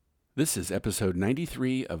This is episode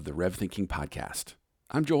 93 of the Rev Thinking Podcast.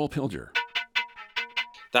 I'm Joel Pilger.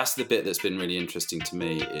 That's the bit that's been really interesting to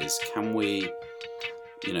me is can we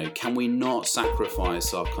not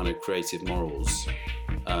sacrifice our kind of creative morals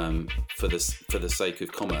for the sake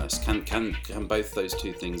of commerce? Can both those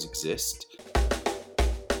two things exist?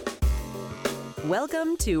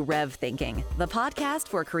 Welcome to Rev Thinking, the podcast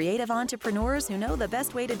for creative entrepreneurs who know the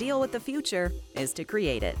best way to deal with the future is to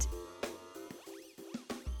create it.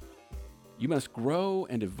 You must grow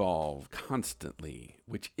and evolve constantly,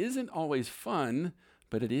 which isn't always fun,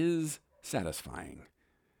 but it is satisfying.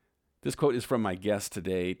 This quote is from my guest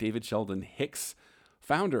today, David Sheldon-Hicks,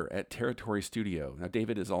 founder at Territory Studio. Now,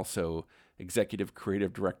 David is also executive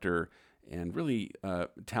creative director and really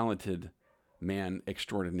talented man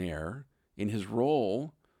extraordinaire in his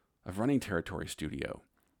role of running Territory Studio.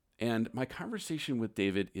 And my conversation with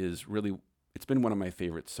David it's been one of my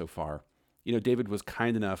favorites so far. You know, David was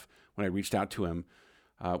kind enough when I reached out to him.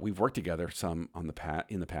 We've worked together some in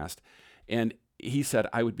the past, and he said,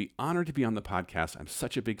 I would be honored to be on the podcast. I'm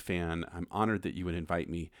such a big fan. I'm honored that you would invite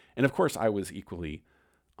me. And of course, I was equally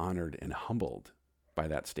honored and humbled by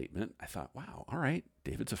that statement. I thought, wow, all right,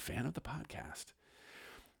 David's a fan of the podcast.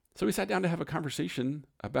 So we sat down to have a conversation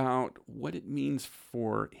about what it means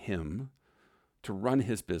for him to run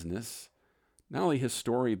his business, not only his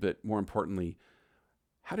story, but more importantly,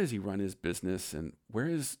 how does he run his business and where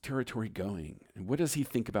is Territory going? And what does he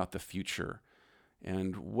think about the future?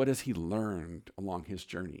 And what has he learned along his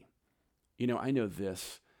journey? You know, I know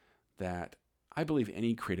this, that I believe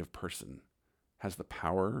any creative person has the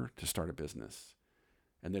power to start a business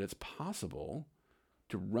and that it's possible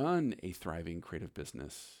to run a thriving creative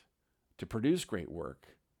business, to produce great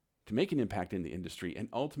work, to make an impact in the industry, and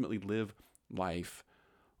ultimately live life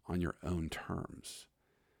on your own terms.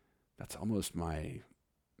 That's almost my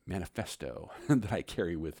manifesto that I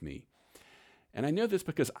carry with me. And I know this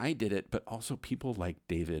because I did it, but also people like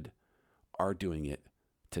David are doing it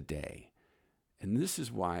today. And this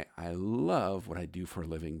is why I love what I do for a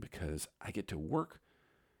living, because I get to work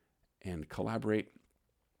and collaborate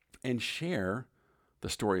and share the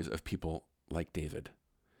stories of people like David.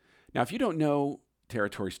 Now, if you don't know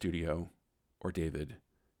Territory Studio or David,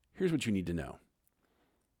 here's what you need to know.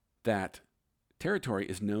 That Territory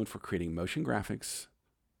is known for creating motion graphics,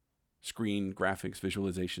 screen graphics,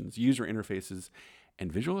 visualizations, user interfaces,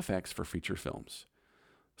 and visual effects for feature films.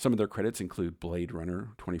 Some of their credits include Blade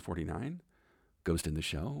Runner 2049, Ghost in the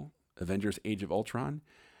Shell, Avengers Age of Ultron,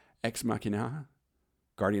 Ex Machina,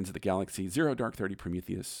 Guardians of the Galaxy, Zero Dark 30,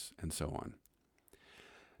 Prometheus, and so on.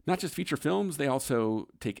 Not just feature films, they also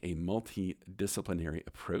take a multidisciplinary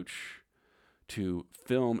approach to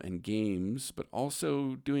film and games, but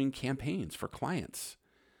also doing campaigns for clients.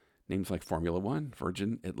 Names like Formula One,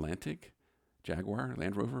 Virgin Atlantic, Jaguar,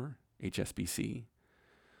 Land Rover, HSBC.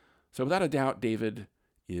 So without a doubt, David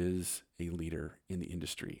is a leader in the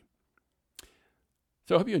industry.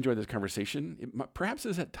 So I hope you enjoyed this conversation. It perhaps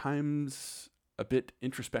is at times a bit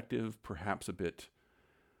introspective, perhaps a bit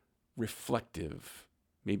reflective,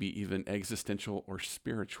 maybe even existential or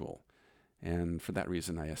spiritual. And for that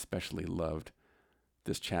reason, I especially loved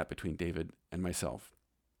this chat between David and myself.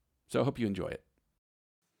 So I hope you enjoy it.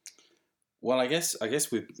 Well, I guess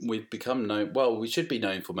we've become known. Well, we should be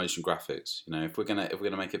known for motion graphics. You know, if we're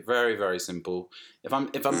gonna make it very, very simple. If I'm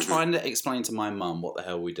trying to explain to my mum what the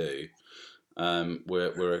hell we do,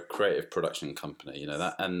 we're a creative production company. You know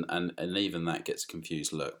that, and even that gets a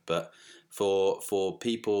confused look. But for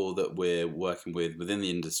people that we're working with within the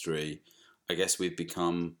industry, I guess we've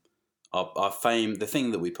become our fame. The thing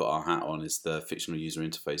that we put our hat on is the fictional user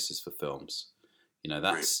interfaces for films. You know,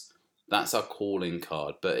 that's our calling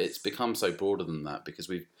card, but it's become so broader than that because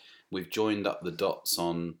we've joined up the dots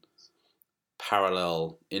on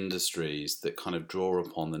parallel industries that kind of draw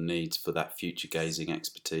upon the needs for that future gazing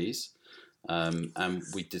expertise. And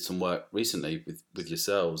we did some work recently with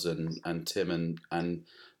yourselves and Tim and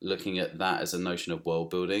looking at that as a notion of world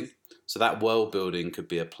building. So that world building could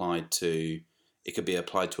be applied to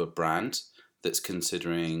a brand that's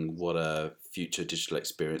considering what a future digital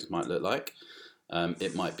experience might look like.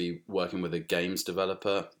 It might be working with a games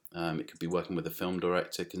developer. It could be working with a film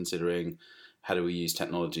director, considering how do we use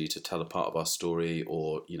technology to tell a part of our story,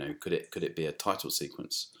 or could it be a title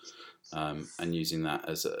sequence, and using that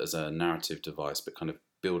as a narrative device, but kind of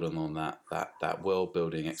build on that world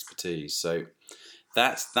building expertise. So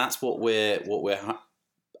that's what we're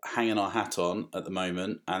hanging our hat on at the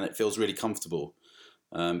moment, and it feels really comfortable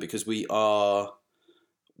because we are.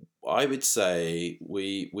 I would say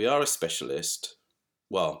we are a specialist.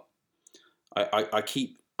 Well, I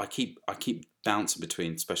keep bounce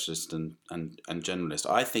between specialist and generalist.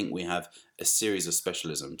 I think we have a series of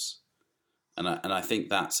specialisms, and I think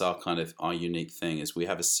that's our kind of our unique thing is we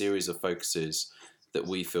have a series of focuses that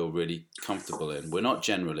we feel really comfortable in. We're not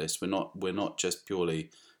generalists. We're not just purely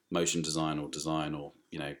motion design or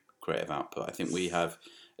creative output. I think we have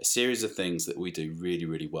a series of things that we do really,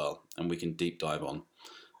 really well, and we can deep dive on,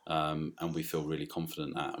 and we feel really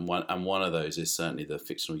confident at. And one of those is certainly the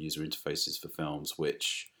fictional user interfaces for films,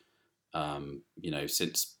 which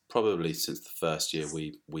since the first year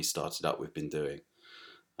we started up, we've been doing,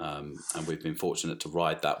 and we've been fortunate to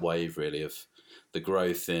ride that wave really of the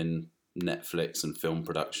growth in Netflix and film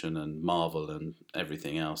production and Marvel and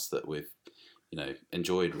everything else that we've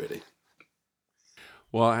enjoyed really.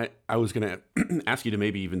 Well, I was going to ask you to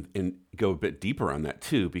maybe even go a bit deeper on that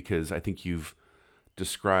too, because I think you've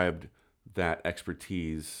described that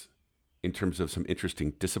expertise in terms of some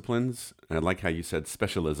interesting disciplines. And I like how you said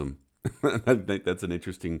specialism. I think that's an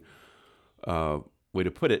interesting way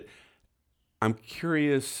to put it. I'm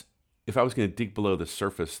curious, if I was going to dig below the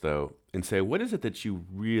surface though and say, what is it that you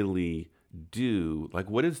really do? Like,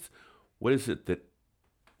 what is it that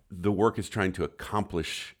the work is trying to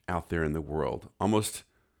accomplish out there in the world? Almost,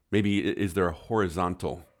 maybe, is there a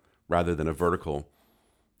horizontal rather than a vertical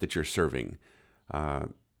that you're serving?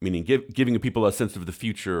 Meaning giving people a sense of the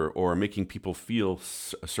future, or making people feel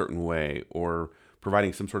a certain way, or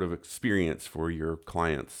providing some sort of experience for your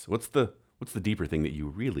clients. What's the deeper thing that you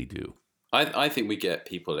really do? I think we get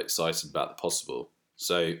people excited about the possible.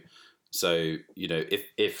 So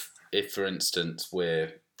if for instance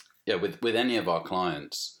we're with any of our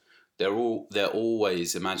clients, they're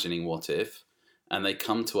always imagining what if, and they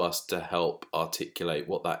come to us to help articulate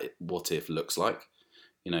what that what if looks like.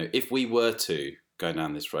 If we were to go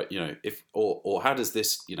down this road, or how does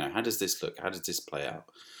this look? How does this play out?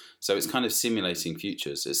 So it's kind of simulating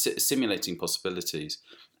futures, it's simulating possibilities,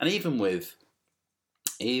 and even with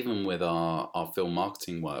our film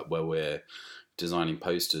marketing work, where we're designing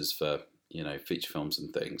posters for feature films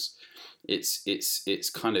and things, it's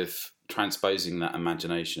kind of transposing that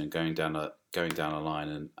imagination and going down a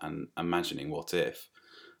line and imagining what if.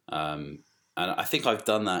 And I think I've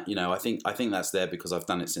done that. I think that's there because I've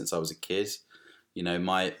done it since I was a kid.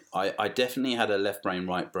 I definitely had a left brain,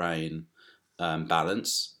 right brain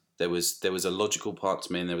balance. There was a logical part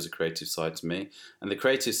to me, and there was a creative side to me. And the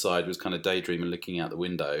creative side was kind of daydreaming, looking out the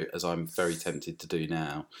window, as I'm very tempted to do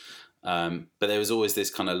now. But there was always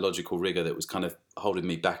this kind of logical rigor that was kind of holding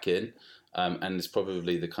me back in. And it's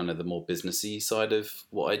probably the kind of the more businessy side of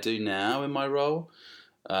what I do now in my role.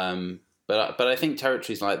 But I think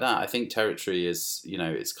territory's like that. I think territory is,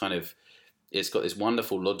 it's got this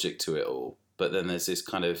wonderful logic to it all. But then there's this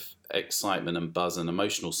kind of excitement and buzz and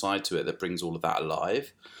emotional side to it that brings all of that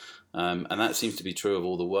alive. And that seems to be true of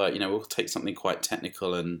all the work. We'll take something quite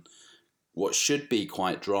technical and what should be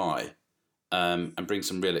quite dry, and bring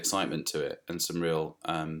some real excitement to it and some real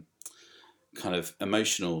kind of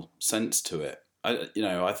emotional sense to it.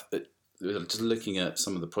 Just looking at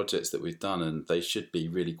some of the projects that we've done, and they should be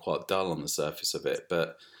really quite dull on the surface of it,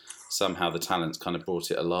 but somehow the talents kind of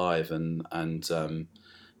brought it alive and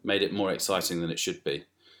made it more exciting than it should be.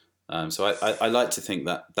 So I like to think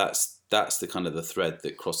that's the kind of the thread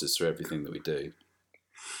that crosses through everything that we do.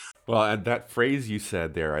 Well, and that phrase you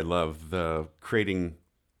said there, I love the creating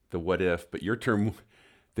the what if, but your term,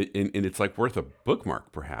 and it's like worth a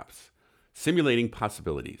bookmark perhaps, simulating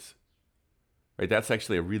possibilities. Right? That's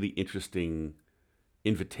actually a really interesting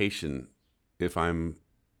invitation if I'm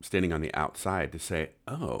standing on the outside to say,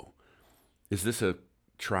 oh, is this a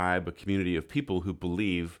tribe, a community of people who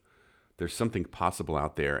believe there's something possible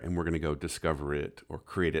out there and we're going to go discover it or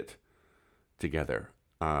create it together?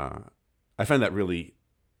 I find that really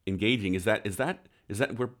engaging. Is that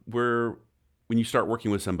where when you start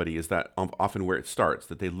working with somebody, is that often where it starts,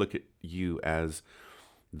 that they look at you as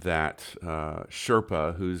that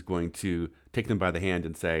Sherpa who's going to take them by the hand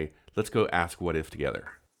and say, let's go ask what if together?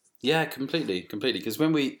 Yeah, completely. Because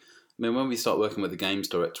when we start working with a games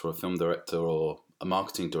director or a film director or a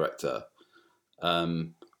marketing director, I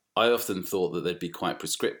often thought that they'd be quite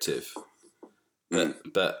prescriptive,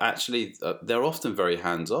 but actually they're often very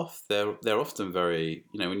hands off. They're often very,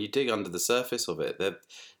 when you dig under the surface of it,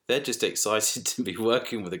 they're just excited to be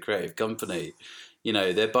working with a creative company.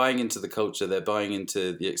 They're buying into the culture, they're buying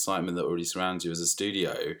into the excitement that already surrounds you as a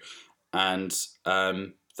studio, and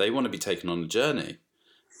they want to be taken on a journey.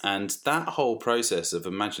 And that whole process of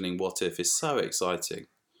imagining what if is so exciting.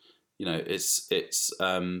 And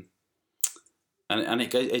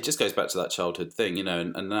it just goes back to that childhood thing,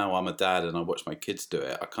 and now I'm a dad and I watch my kids do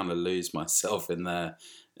it. I kind of lose myself in their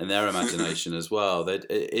their imagination as well. That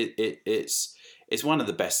it's one of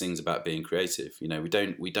the best things about being creative. You know,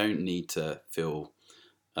 we don't need to feel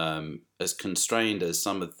as constrained as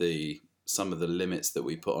some of the limits that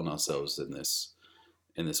we put on ourselves in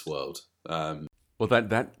this world. Well,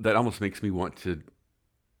 that almost makes me want to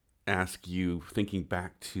ask you, thinking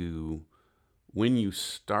back to when you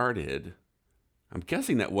started. I'm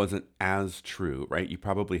guessing that wasn't as true, right? You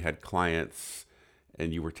probably had clients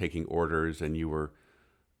and you were taking orders and you were,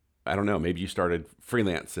 I don't know, maybe you started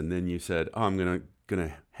freelance and then you said, "Oh, I'm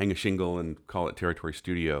gonna hang a shingle and call it Territory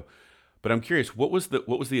Studio." But I'm curious, what was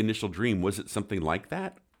the initial dream? Was it something like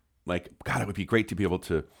that? Like, God, it would be great to be able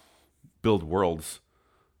to build worlds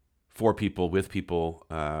for people, with people.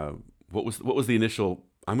 What was the initial?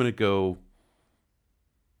 I'm gonna go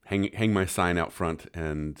hang my sign out front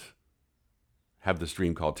and have this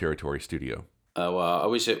dream called Territory Studio. Well, I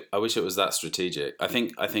wish it was that strategic. I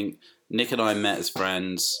think Nick and I met as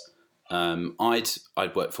friends.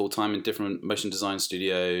 I'd worked full time in different motion design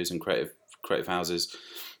studios and creative houses.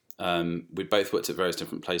 We both worked at various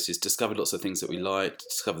different places, discovered lots of things that we liked,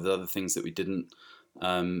 discovered other things that we didn't,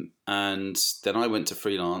 and then I went to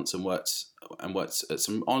freelance and worked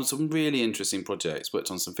on some really interesting projects. Worked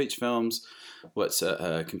on some feature films, worked at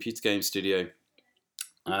a computer game studio.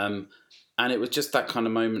 And it was just that kind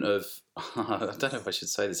of moment of, I don't know if I should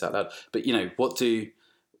say this out loud, but you know, what do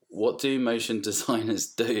motion designers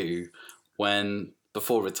do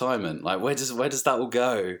before retirement? Like, where does that all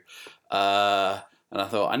go? And I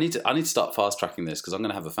thought I need to start fast tracking this because I'm going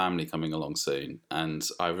to have a family coming along soon, and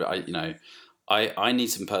I need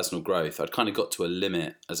some personal growth. I'd kind of got to a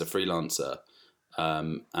limit as a freelancer,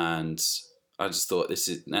 and I just thought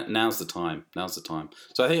now's the time.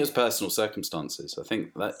 So I think it was personal circumstances. I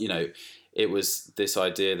think that, you know, it was this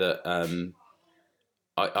idea that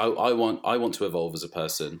I want to evolve as a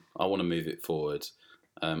person. I want to move it forward.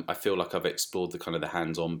 I feel like I've explored the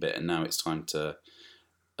hands-on bit, and now it's time to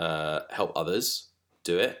help others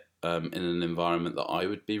do it in an environment that I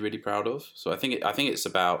would be really proud of. So I think it's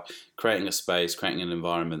about creating a space, creating an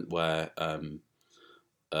environment where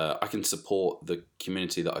I can support the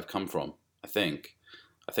community that I've come from. I think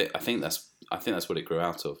that's what it grew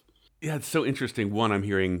out of. Yeah, it's so interesting. One, I'm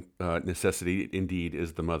hearing necessity indeed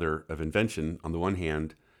is the mother of invention on the one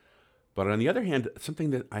hand, but on the other hand, something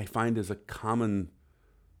that I find is a common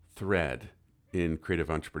thread in creative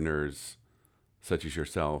entrepreneurs such as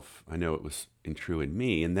yourself. I know it was true in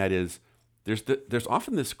me, and that is there's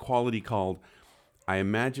often this quality called, I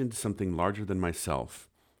imagined something larger than myself,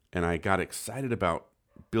 and I got excited about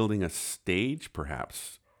building a stage,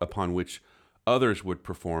 perhaps, upon which others would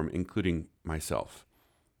perform, including myself.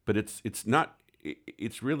 But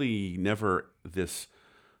it's really never this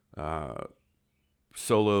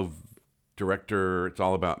solo director. It's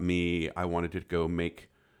all about me. I wanted to go make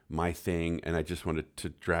my thing, and I just wanted to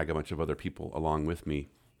drag a bunch of other people along with me.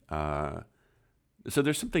 So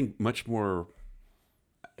there's something much more,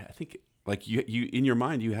 I think, like you in your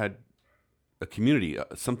mind, you had a community,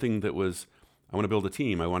 something that was, I want to build a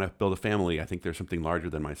team. I want to build a family. I think there's something larger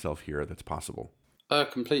than myself here that's possible.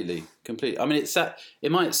 Completely. I mean,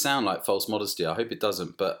 it might sound like false modesty. I hope it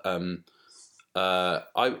doesn't. But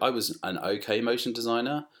I was an okay motion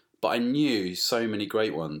designer, but I knew so many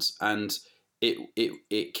great ones, and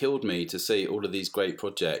it killed me to see all of these great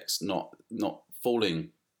projects not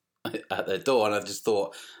falling at their door. And I just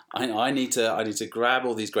thought, I need to grab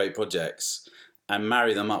all these great projects and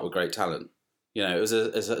marry them up with great talent. You know, it was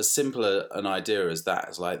as simple an idea as that.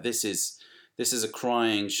 It's like, this is a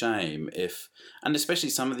crying shame and especially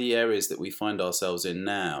some of the areas that we find ourselves in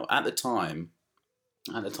now. At the time,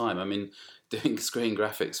 I mean, doing screen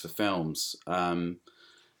graphics for films,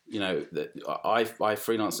 you know, I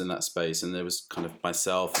freelanced in that space, and there was kind of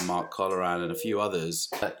myself and Mark Colleran and a few others.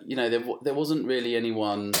 You know, there wasn't really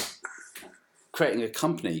anyone creating a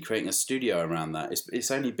company, creating a studio around that.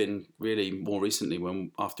 It's only been really more recently,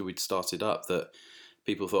 after we'd started up, that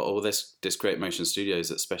people thought, oh, there's create motion studios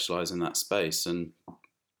that specialize in that space. And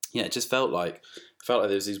yeah, it just felt like there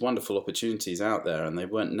was these wonderful opportunities out there, and they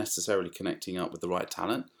weren't necessarily connecting up with the right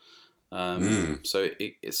talent. So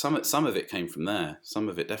some of it came from there. Some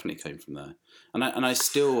of it definitely came from there. And I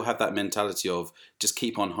still have that mentality of just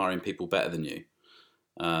keep on hiring people better than you.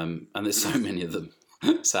 And there's so many of them.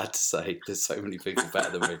 Sad to say, there's so many people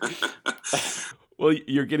better than me. Well,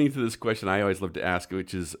 you're getting to this question I always love to ask,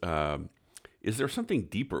 which is there something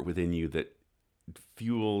deeper within you that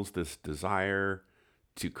fuels this desire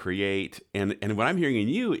to create? And what I'm hearing in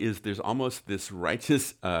you is there's almost this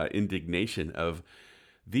righteous indignation of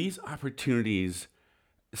these opportunities.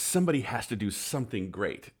 Somebody has to do something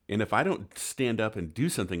great. And if I don't stand up and do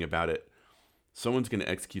something about it, someone's going to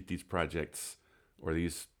execute these projects or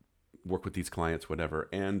these work with these clients, whatever,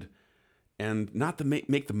 and not to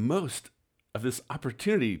make the most of this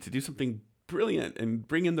opportunity to do something brilliant and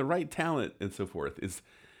bring in the right talent and so forth. Is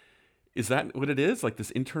that what it is? Like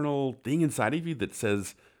this internal thing inside of you that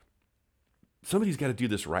says somebody's got to do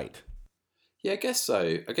this right. Yeah, I guess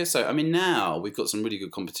so. I mean, now we've got some really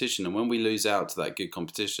good competition, and when we lose out to that good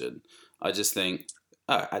competition, I just think,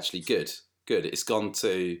 oh, actually, good. It's gone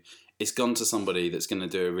to somebody that's going to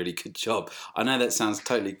do a really good job. I know that sounds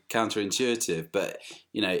totally counterintuitive, but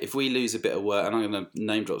if we lose a bit of work, and I'm going to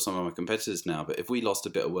name drop some of my competitors now, but if we lost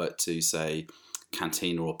a bit of work to, say,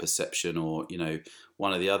 Cantina or Perception or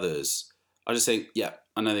one of the others, I just think, yeah,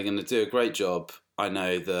 I know they're going to do a great job. I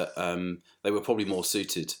know that they were probably more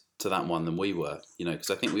suited to that one than we were,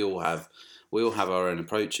 because I think we all have our own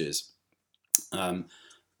approaches. Yeah,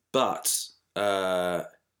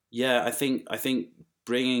 I think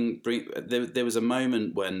there was a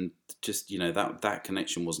moment when just that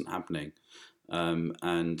connection wasn't happening,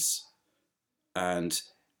 and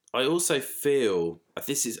I also feel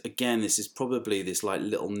this is probably this like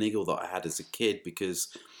little niggle that I had as a kid,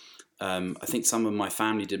 because I think some of my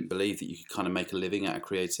family didn't believe that you could kind of make a living out of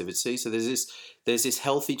creativity. So there's this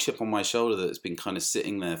healthy chip on my shoulder that's been kind of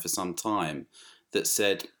sitting there for some time that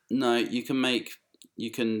said, no, you can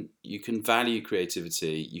value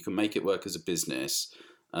creativity, you can make it work as a business,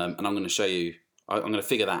 and I'm going to show you. I'm going to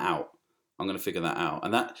figure that out.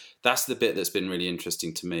 And that's the bit that's been really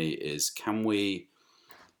interesting to me is can we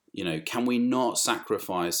not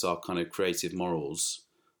sacrifice our kind of creative morals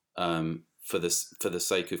for the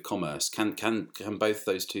sake of commerce? Can both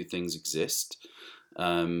those two things exist?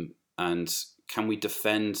 And can we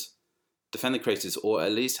defend the creators, or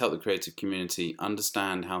at least help the creative community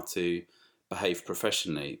understand how to behave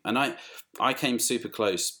professionally? And I came super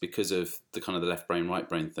close because of the kind of the left brain, right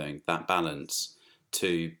brain thing, that balance,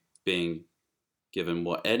 to being given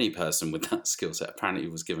what any person with that skill set apparently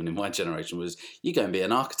was given in my generation was, you go and be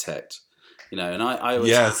an architect. And I was,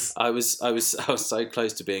 yes. I was so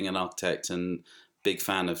close to being an architect, and big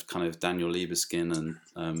fan of kind of Daniel Libeskind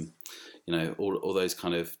and all those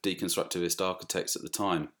kind of deconstructivist architects at the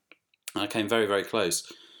time. I came very, very close.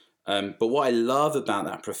 But what I love about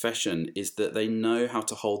that profession is that they know how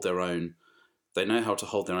to hold their own. They know how to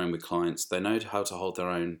hold their own with clients. They know how to hold their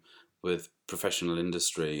own with professional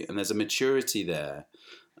industry, and there's a maturity there.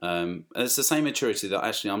 It's the same maturity that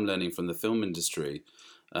actually I'm learning from the film industry.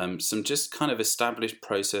 Some just kind of established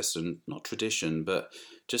process, and not tradition, but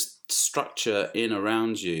just structure in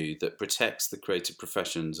around you that protects the creative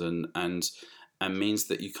professions and means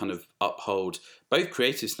that you kind of uphold both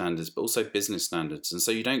creative standards but also business standards. And so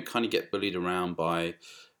you don't kind of get bullied around by,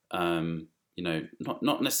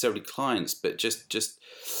 not necessarily clients, but just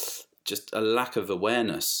a lack of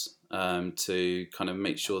awareness to kind of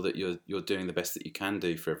make sure that you're doing the best that you can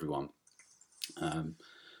do for everyone.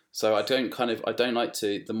 So I don't like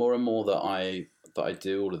to, the more and more that I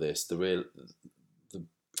do all of this,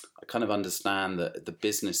 I kind of understand that the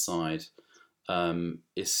business side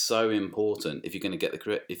is so important if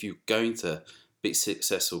you're going to be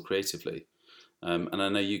successful creatively. And I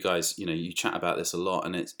know you guys, you chat about this a lot,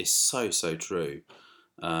 and it's so true.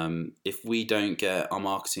 If we don't get our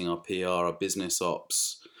marketing, our PR, our business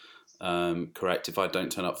ops correct, if I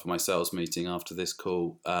don't turn up for my sales meeting after this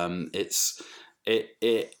call, it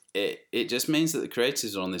just means that the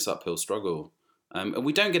creatives are on this uphill struggle. And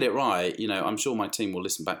we don't get it right. I'm sure my team will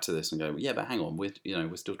listen back to this and go, yeah, but hang on, we're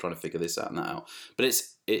still trying to figure this out and that out. But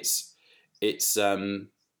it's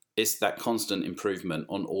that constant improvement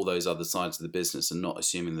on all those other sides of the business, and not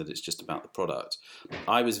assuming that it's just about the product.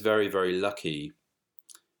 I was very, very lucky.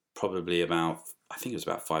 Probably I think it was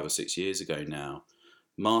about 5 or 6 years ago now.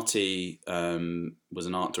 Marty was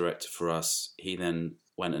an art director for us. He then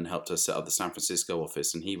went and helped us set up the San Francisco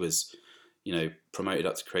office, and he was, promoted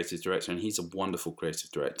up to creative director, and he's a wonderful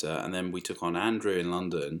creative director. And then we took on Andrew in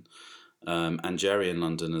London and Jerry in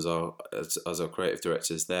London as our creative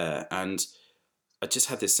directors there. And I just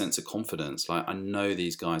had this sense of confidence. Like, I know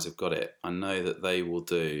these guys have got it. I know that they will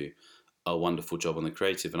do a wonderful job on the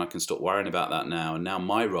creative, and I can stop worrying about that now. And now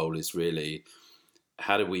my role is really,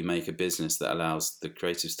 how do we make a business that allows the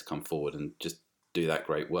creatives to come forward and just do that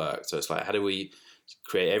great work? So it's like, how do we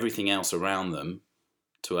create everything else around them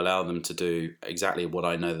to allow them to do exactly what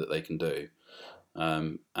I know that they can do?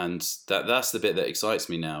 And that's the bit that excites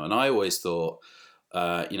me now. And I always thought,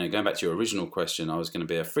 going back to your original question, I was going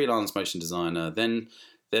to be a freelance motion designer, then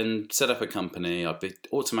set up a company. I'd be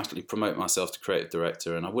automatically promote myself to creative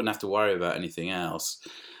director, and I wouldn't have to worry about anything else.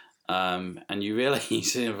 And you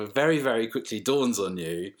realize, very, very quickly dawns on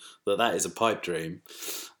you that is a pipe dream.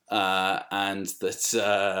 and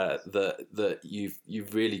that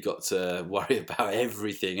you've really got to worry about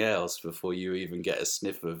everything else before you even get a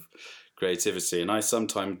sniff of creativity. And I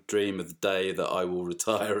sometimes dream of the day that I will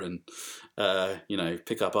retire and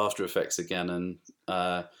pick up After Effects again and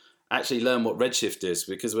actually learn what Redshift is,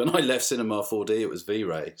 because when I left Cinema 4D it was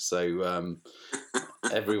V-Ray. So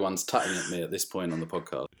everyone's tutting at me at this point on the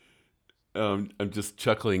podcast. I'm just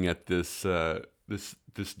chuckling at this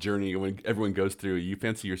this journey when everyone goes through. You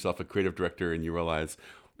fancy yourself a creative director and you realize,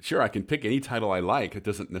 sure, I can pick any title I like. It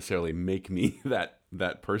doesn't necessarily make me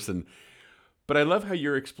that person. But I love how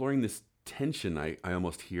you're exploring this tension. I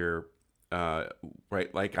almost hear,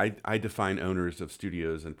 right? Like I define owners of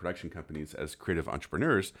studios and production companies as creative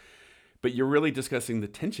entrepreneurs, but you're really discussing the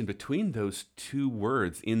tension between those two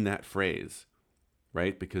words in that phrase,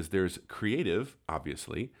 right? Because there's creative,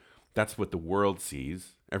 obviously. That's what the world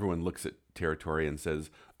sees. Everyone looks at territory and says,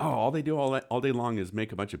 oh, all they do all day long is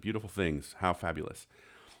make a bunch of beautiful things. How fabulous.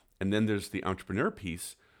 And then there's the entrepreneur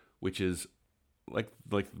piece, which is like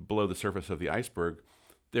below the surface of the iceberg.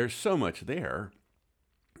 There's so much there.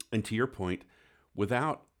 And to your point,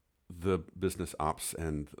 without the business ops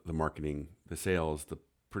and the marketing, the sales, the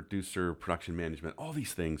producer, production management, all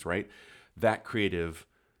these things, right? That creative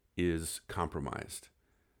is compromised.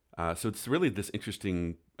 So it's really this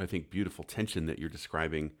interesting, I think, beautiful tension that you're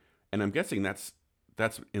describing. And I'm guessing that's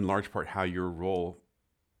in large part how your role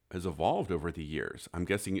has evolved over the years. I'm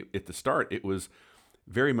guessing at the start it was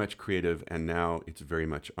very much creative, and now it's very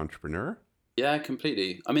much entrepreneur. Yeah,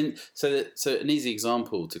 completely. I mean, so an easy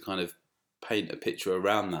example to kind of paint a picture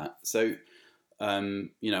around that. So,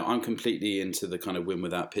 I'm completely into the kind of win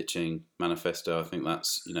without pitching manifesto. I think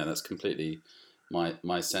that's completely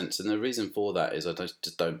my sense. And the reason for that is I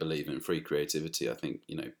just don't believe in free creativity. I think,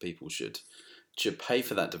 people should pay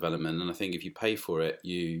for that development. And I think if you pay for it,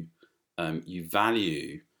 you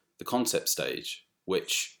value the concept stage,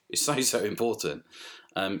 which is so important.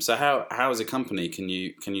 So how as a company can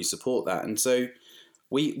you support that? And so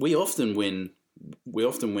we often win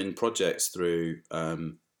projects through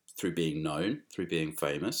being known, through being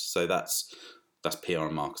famous. So that's PR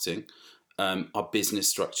and marketing. Our business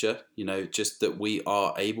structure, just that we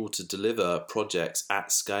are able to deliver projects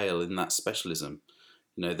at scale in that specialism.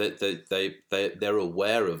 They're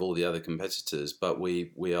aware of all the other competitors, but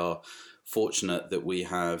we are fortunate that we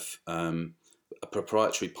have a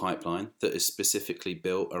proprietary pipeline that is specifically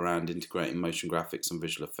built around integrating motion graphics and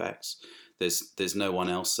visual effects. There's no one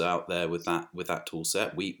else out there with that tool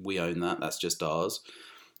set. We own that. That's just ours.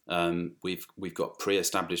 We've got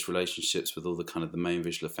pre-established relationships with all the kind of the main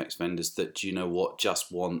visual effects vendors that,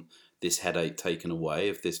 just want this headache taken away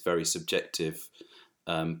of this very subjective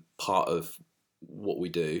part of what we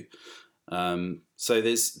do. So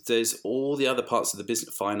there's all the other parts of the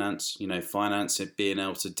business, finance being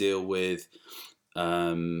able to deal with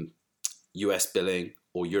US billing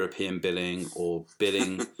or European billing or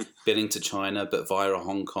billing to China, but via a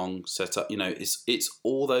Hong Kong setup. It's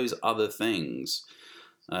all those other things.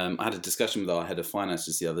 I had a discussion with our head of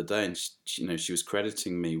finances the other day, and she was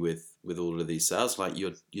crediting me with all of these sales. Like,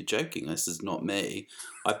 you're joking. This is not me.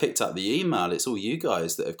 I picked up the email. It's all you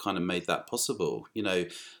guys that have kind of made that possible.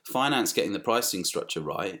 Finance getting the pricing structure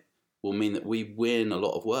right will mean that we win a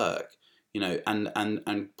lot of work.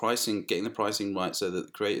 And pricing, getting the pricing right so that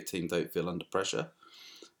the creative team don't feel under pressure.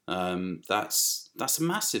 That's a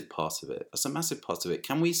massive part of it.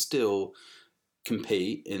 Can we still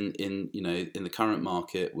compete in the current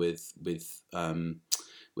market with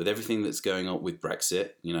everything that's going on with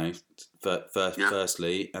Brexit,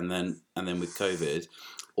 firstly, and then with COVID,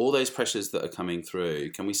 all those pressures that are coming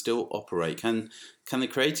through? Can we still operate? Can the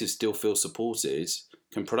creatives still feel supported?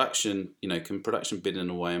 Can production bid in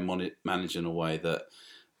a way and manage in a way that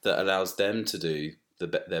allows them to do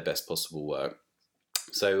their best possible work?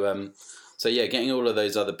 So getting all of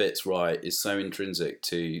those other bits right is so intrinsic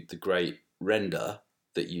to the great render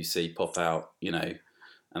that you see pop out, and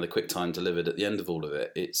the quick time delivered at the end of all of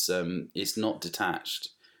it. It's not detached.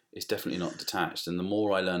 It's definitely not detached. And the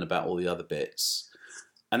more I learn about all the other bits,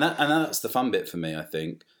 and that's the fun bit for me. I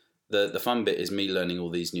think the fun bit is me learning all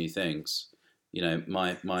these new things.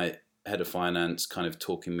 My head of finance kind of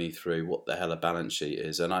talking me through what the hell a balance sheet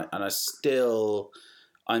is, and I'm still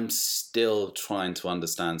trying to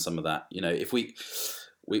understand some of that.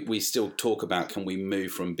 If we still talk about, can we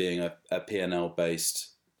move from being a P&L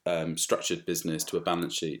based structured business to a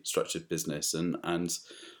balance sheet structured business, and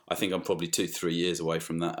I think I'm probably 2-3 years away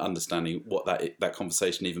from that, understanding what that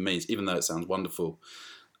conversation even means, even though it sounds wonderful.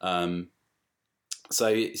 So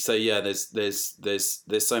yeah, there's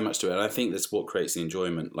so much to it, and I think that's what creates the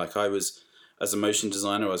enjoyment. Like, I was as a motion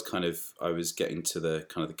designer, I was getting to the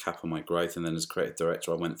kind of the cap on my growth, and then as creative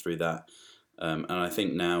director, I went through that. And I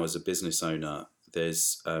think now as a business owner,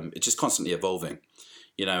 there's it's just constantly evolving,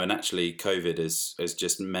 and actually COVID has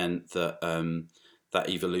just meant that that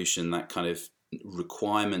evolution, that kind of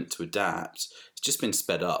requirement to adapt, it's just been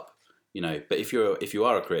sped up, But if you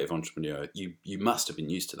are a creative entrepreneur, you must have been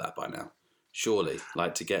used to that by now, surely,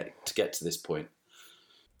 like to get to this point.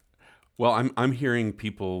 Well, I'm hearing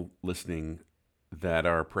people listening that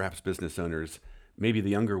are perhaps business owners, maybe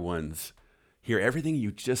the younger ones, hear everything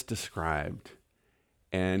you just described,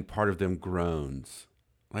 and part of them groans.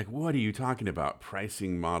 Like, what are you talking about?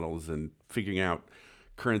 Pricing models and figuring out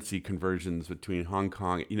currency conversions between Hong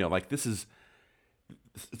Kong. Like this is,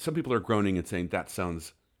 some people are groaning and saying that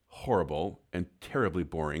sounds horrible and terribly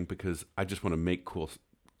boring because I just want to make cool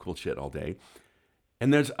shit all day.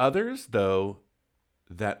 And there's others, though,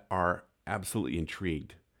 that are absolutely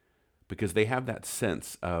intrigued because they have that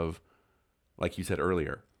sense of, like you said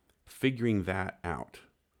earlier, figuring that out.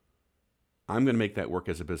 I'm going to make that work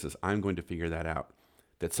as a business. I'm going to figure that out.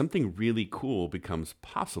 That something really cool becomes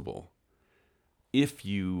possible if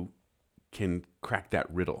you can crack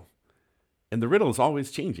that riddle. And the riddle is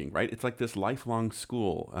always changing, right? It's like this lifelong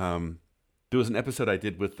school. There was an episode I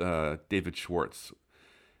did with David Schwartz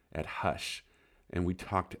at Hush, and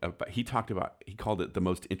he called it the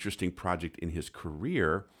most interesting project in his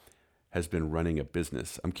career has been running a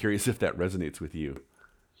business. I'm curious if that resonates with you.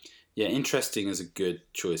 Yeah, interesting is a good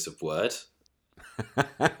choice of word.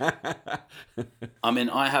 I mean,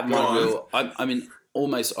 I have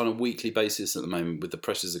almost on a weekly basis at the moment with the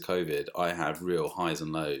pressures of COVID, I have real highs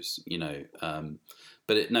and lows,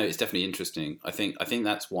 but it's definitely interesting. I think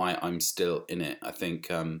that's why I'm still in it. I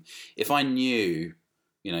think if I knew,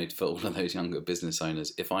 for all of those younger business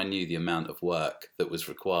owners, if I knew the amount of work that was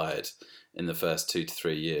required in the first 2 to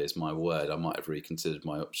 3 years, my word, I might have reconsidered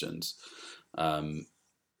my options.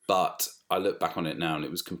 But I look back on it now and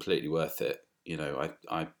it was completely worth it.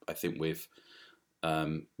 I think we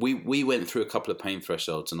went through a couple of pain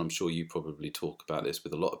thresholds, and I'm sure you probably talk about this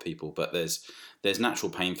with a lot of people, but there's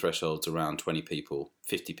natural pain thresholds around 20 people,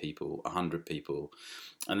 50 people, 100 people.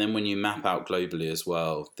 And then when you map out globally as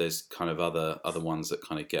well, there's kind of other ones that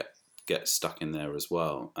kind of get stuck in there as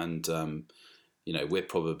well. And,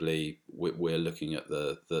 we're looking at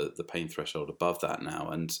the pain threshold above that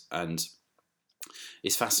now. And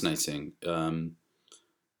it's fascinating.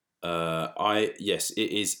 Yes,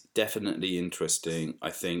 it is definitely interesting.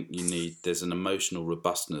 I think there's an emotional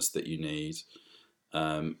robustness that you need.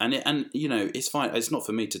 It's fine. It's not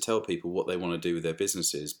for me to tell people what they want to do with their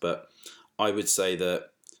businesses, but I would say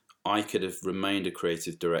that I could have remained a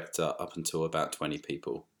creative director up until about 20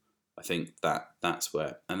 people. I think that's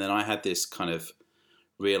where, and then I had this kind of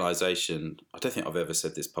realization. I don't think I've ever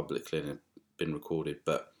said this publicly and it's been recorded,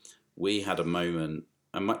 but we had a moment,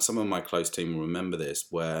 and some of my close team will remember this,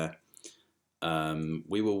 where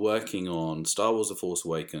we were working on Star Wars: The Force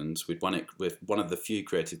Awakens. We'd won it with one of the few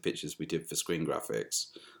creative pitches we did for screen graphics.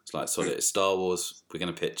 It's like, so it's Star Wars, we're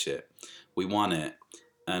going to pitch it. We won it,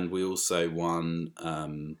 and we also won...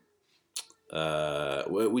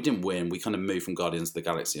 we didn't win. We kind of moved from Guardians of the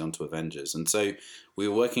Galaxy onto Avengers. And so we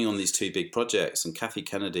were working on these 2 big projects, and Kathy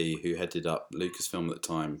Kennedy, who headed up Lucasfilm at the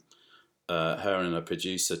time, her and a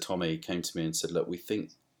producer, Tommy, came to me and said, look, we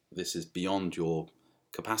think this is beyond your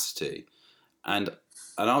capacity. And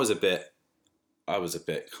I was a bit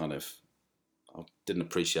kind of, I didn't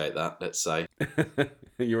appreciate that, let's say.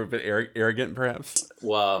 You were a bit arrogant, perhaps?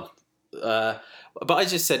 Well, but I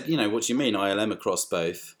just said, what do you mean? ILM across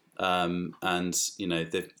both. And,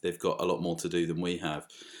 they've got a lot more to do than we have.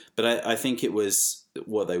 But I think it was,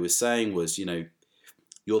 what they were saying was, you're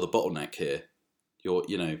the bottleneck here.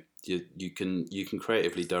 You can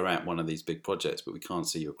creatively direct one of these big projects, but we can't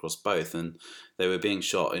see you across both. And they were being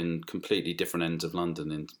shot in completely different ends of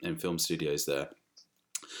London in film studios there.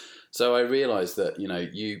 So I realised that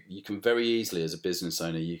you can very easily, as a business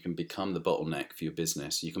owner, you can become the bottleneck for your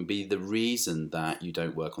business. You can be the reason that you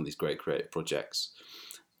don't work on these great creative projects,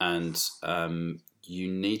 and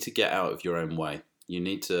you need to get out of your own way. You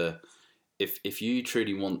need to, if you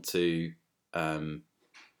truly want to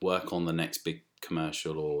work on the next big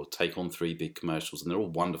commercial or take on 3 big commercials, and they're all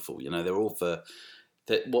wonderful, they're all for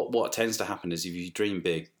that. What tends to happen is if you dream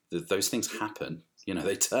big, those things happen.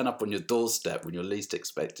 They turn up on your doorstep when you're least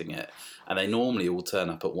expecting it, and they normally all turn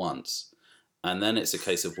up at once. And then it's a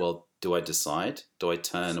case of, well, do I decide? Do I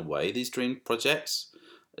turn away these dream projects?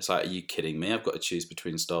 It's like, are you kidding me? I've got to choose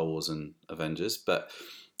between Star Wars and Avengers. But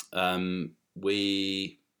I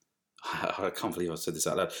can't believe I said this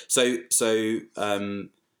out loud. So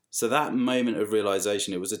that moment of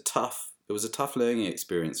realization, it was was a tough learning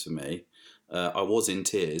experience for me. I was in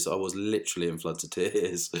tears. I was literally in floods of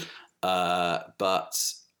tears.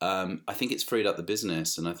 But I think it's freed up the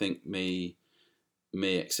business, and I think me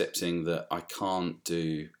accepting that I can't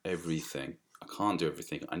do everything.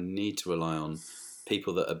 I need to rely on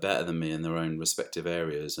people that are better than me in their own respective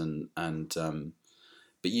areas,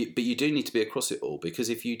 but you do need to be across it all, because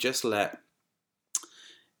if you just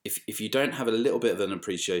if you don't have a little bit of an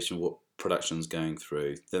appreciation of what production's going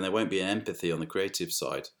through, then there won't be empathy on the creative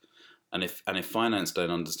side. And if finance don't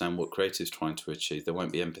understand what creative's trying to achieve, there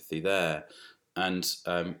won't be empathy there. And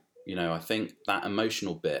I think that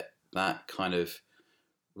emotional bit, that kind of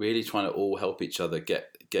really trying to all help each other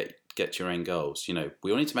get to your end goals.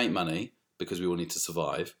 We all need to make money because we all need to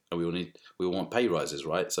survive, and we all want pay rises,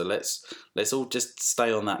 right? So let's all just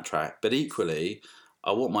stay on that track. But equally,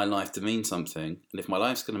 I want my life to mean something, and if my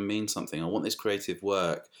life's going to mean something, I want this creative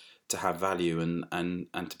work to have value and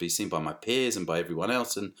to be seen by my peers and by everyone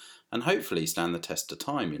else, and hopefully stand the test of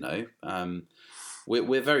time.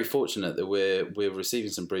 We're very fortunate that we're receiving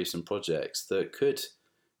some briefs and projects that could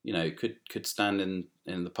stand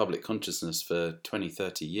in the public consciousness for 20,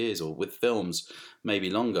 30 years, or with films maybe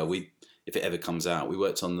longer. If it ever comes out, we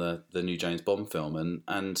worked on the new James Bond film,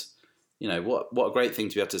 and what a great thing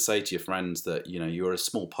to be able to say to your friends that you're a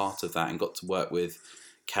small part of that, and got to work with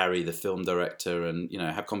Carrie, the film director, and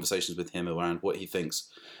have conversations with him around what he thinks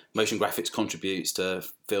motion graphics contributes to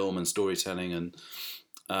film and storytelling, and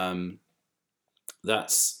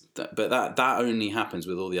that only happens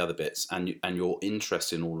with all the other bits, and your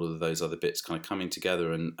interest in all of those other bits kind of coming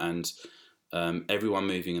together, and everyone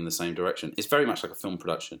moving in the same direction. It's very much like a film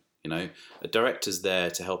production. A director's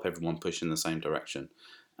there to help everyone push in the same direction,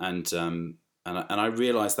 and I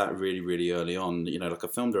realised that really, really early on. Like a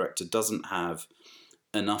film director doesn't have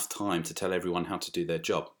enough time to tell everyone how to do their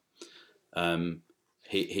job.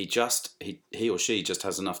 He or she just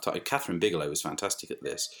has enough time. Catherine Bigelow was fantastic at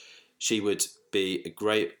this. She would be a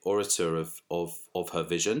great orator of her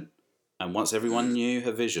vision, and once everyone knew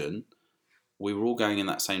her vision, we were all going in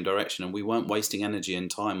that same direction, and we weren't wasting energy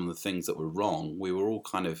and time on the things that were wrong. We were all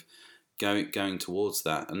kind of going towards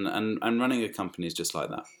that, and running a company is just like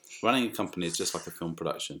that. Running a company is just like a film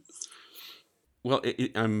production. Well,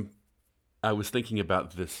 I was thinking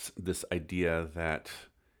about this idea that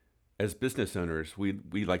as business owners,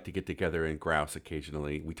 we like to get together and grouse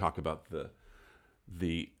occasionally. We talk about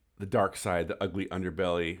the dark side, the ugly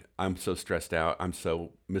underbelly. I'm so stressed out. I'm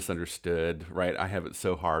so misunderstood, right? I have it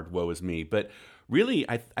so hard. Woe is me. But really,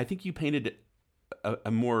 I think you painted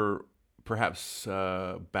a more perhaps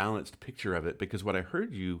balanced picture of it, because what I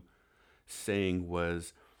heard you saying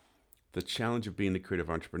was the challenge of being the creative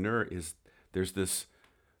entrepreneur is there's this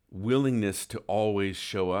willingness to always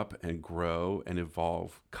show up and grow and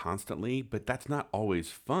evolve constantly, but that's not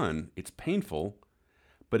always fun. It's painful,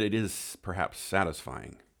 but it is perhaps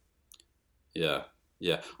satisfying. Yeah.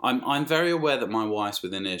 I'm very aware that my wife's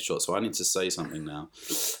within earshot, so I need to say something now.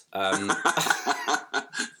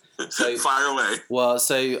 So fire away. Well,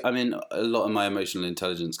 a lot of my emotional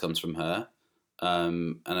intelligence comes from her,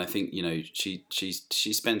 and I think she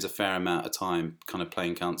spends a fair amount of time kind of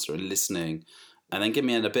playing counselor and listening, and then give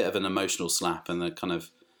me a bit of an emotional slap, and then kind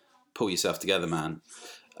of pull yourself together, man.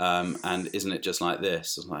 And isn't it just like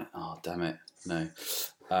this? I'm like, oh damn it, no.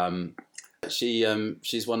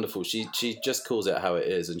 She's wonderful. She just calls it how it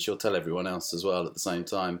is, and she'll tell everyone else as well at the same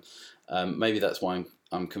time. Maybe that's why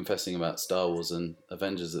I'm confessing about Star Wars and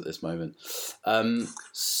Avengers at this moment.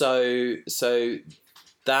 So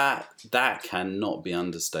that cannot be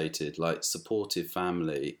understated. Like supportive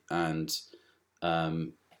family, and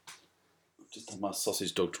just had my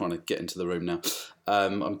sausage dog trying to get into the room now.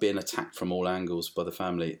 I'm being attacked from all angles by the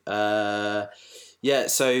family. So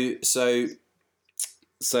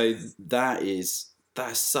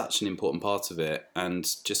that's such an important part of it, and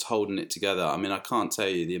just holding it together. I mean, I can't tell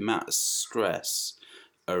you the amount of stress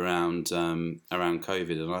around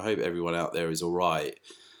COVID, and I hope everyone out there is all right.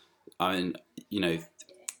 I mean,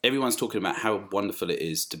 everyone's talking about how wonderful it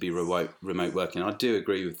is to be remote working. I do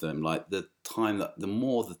agree with them. Like the time that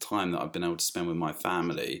I've been able to spend with my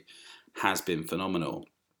family has been phenomenal.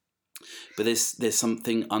 But there's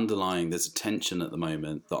something underlying. There's a tension at the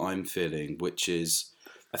moment that I'm feeling, which is,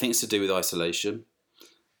 I think it's to do with isolation,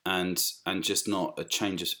 and just not a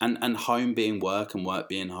change of, and home being work and work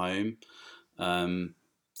being home.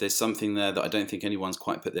 There's something there that I don't think anyone's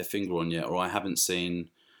quite put their finger on yet, or I haven't seen,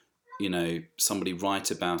 somebody write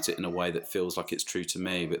about it in a way that feels like it's true to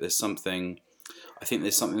me. But I think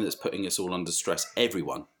there's something that's putting us all under stress.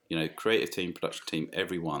 Everyone, creative team, production team,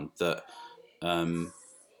 everyone, that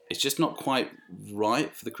it's just not quite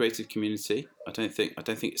right for the creative community. I don't think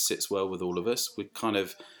it sits well with all of us. We kind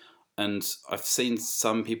of, and I've seen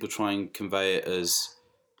some people try and convey it as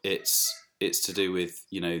it's to do with,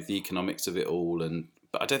 you know, the economics of it all,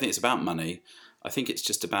 but I don't think it's about money. I think it's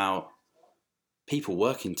just about people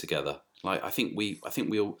working together. Like I think we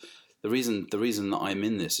all, the reason that I'm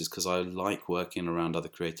in this is because I like working around other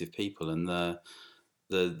creative people, and the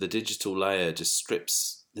digital layer just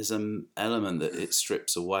strips. There's an element that it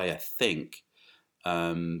strips away. I think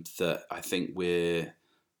that I think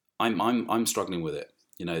I'm struggling with it.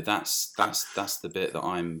 You know, that's the bit that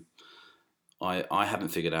I haven't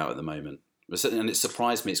figured out at the moment, and it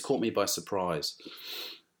surprised me. It's caught me by surprise.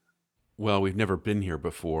 Well, we've never been here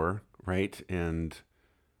before, right? And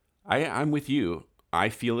I'm with you. I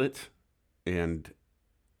feel it, and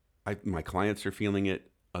my clients are feeling it.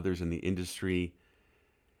 Others in the industry.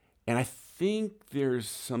 And I think there's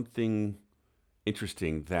something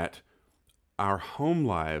interesting that our home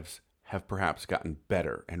lives have perhaps gotten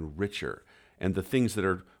better and richer. And the things that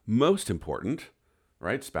are most important,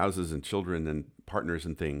 right? Spouses and children and partners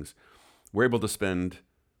and things, we're able to spend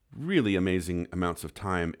really amazing amounts of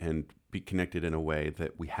time and be connected in a way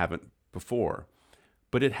that we haven't before.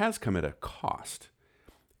 But it has come at a cost.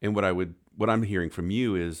 And what I'm hearing from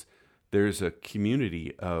you is there's a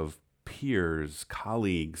community of peers,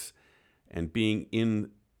 colleagues, and being in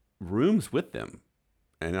rooms with them.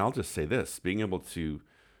 And I'll just say this, being able to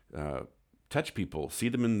touch people, see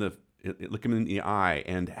them look them in the eye,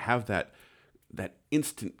 and have that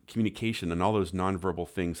instant communication and all those nonverbal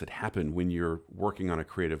things that happen when you're working on a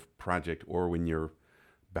creative project or when you're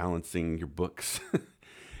balancing your books.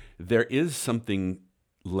 There is something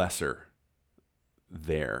lesser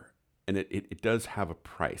there, and it does have a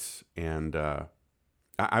price. And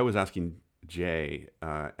I was asking Jay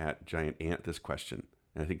at Giant Ant this question,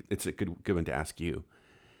 and I think it's a good one to ask you.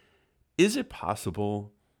 Is it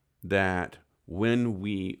possible that when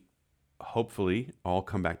we hopefully all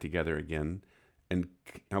come back together again, and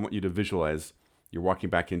I want you to visualize you're walking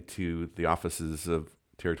back into the offices of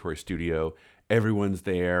Territory Studio, everyone's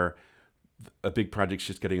there, a big project's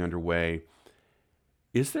just getting underway.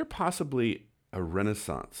 Is there possibly a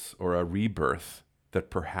renaissance or a rebirth that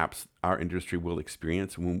perhaps our industry will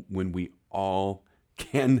experience when we all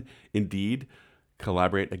can indeed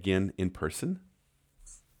collaborate again in person?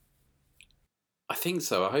 I think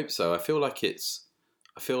so. I hope so. I feel like there's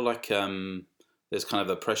kind of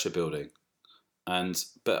a pressure building,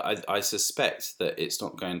 but I suspect that it's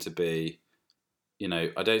not going to be. You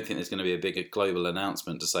know, I don't think there's going to be a big global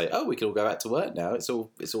announcement to say, "Oh, we can all go back to work now. It's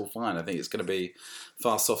all fine." I think it's going to be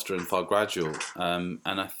far softer and far gradual. And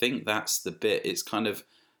I think that's the bit. It's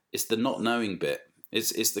the not knowing bit.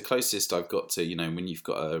 It's the closest I've got to, you know, when you've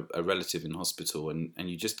got a relative in hospital and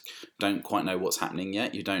you just don't quite know what's happening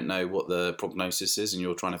yet. You don't know what the prognosis is, and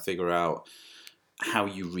you're trying to figure out how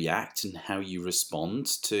you react and how you respond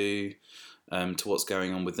to what's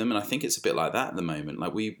going on with them. And I think it's a bit like that at the moment.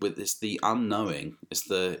 Like it's the unknowing. It's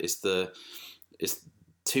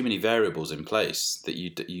too many variables in place that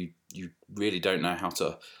you really don't know how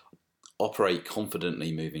to operate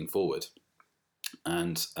confidently moving forward.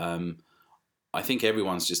 And I think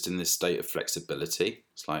everyone's just in this state of flexibility.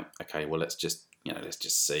 It's like, okay, well, let's just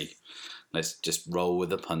see. Let's just roll with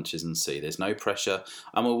the punches and see. There's no pressure.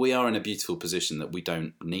 And well, we are in a beautiful position that we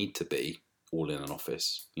don't need to be all in an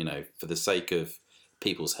office. You know, for the sake of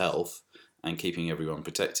people's health and keeping everyone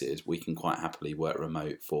protected, we can quite happily work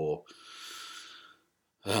remote for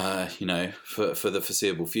the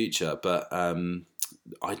foreseeable future. But I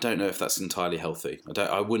don't know if that's entirely healthy.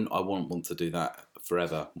 I wouldn't want to do that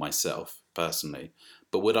forever myself personally.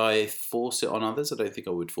 But would I force it on others? I don't think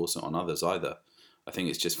I would force it on others either. I think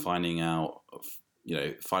it's just finding out,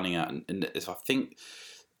 and I think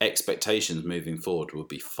expectations moving forward will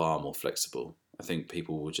be far more flexible. I think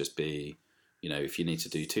people will just be, you know, if you need to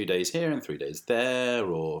do 2 days here and 3 days there,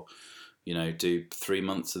 or, you know, do 3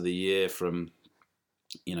 months of the year from,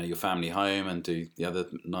 you know, your family home and do the other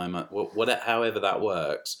 9 months, however that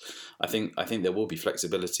works. I think there will be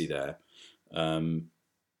flexibility there. I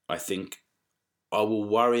think I will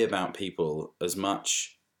worry about people as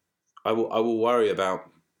much. I probably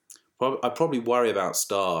worry about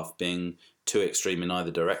staff being too extreme in either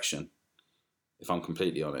direction, if I'm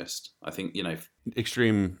completely honest. I think, you know,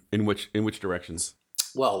 extreme in which directions?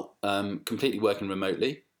 Well, completely working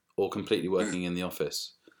remotely or completely working in the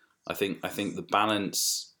office. I think the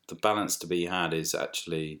balance to be had is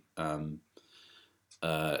actually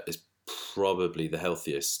is probably the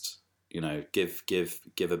healthiest. You know, give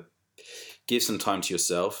some time to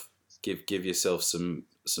yourself. Give yourself some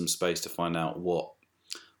space to find out what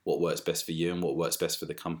what works best for you and what works best for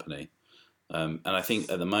the company. And I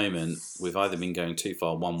think at the moment we've either been going too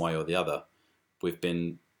far one way or the other. We've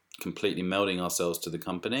been completely melding ourselves to the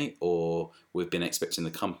company, or we've been expecting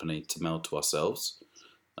the company to meld to ourselves.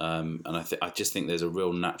 And I just think there's a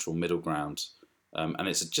real natural middle ground. And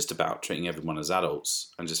it's just about treating everyone as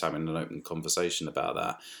adults and just having an open conversation about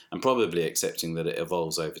that, and probably accepting that it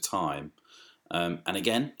evolves over time. And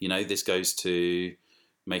again, this goes to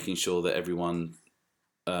making sure that everyone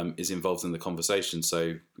is involved in the conversation.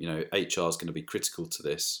 So, HR is going to be critical to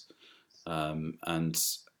this, and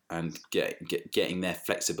getting their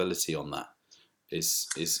flexibility on that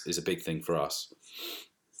is a big thing for us.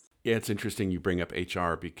 Yeah, it's interesting you bring up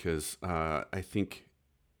HR because I think,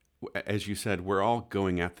 as you said, we're all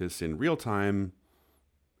going at this in real time,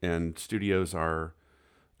 and studios are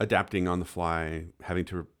adapting on the fly, having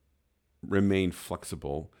to remain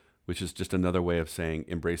flexible, which is just another way of saying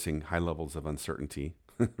embracing high levels of uncertainty,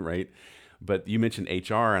 right? But you mentioned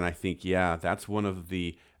HR, and I think, yeah, that's one of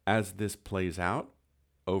the, as this plays out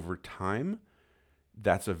over time,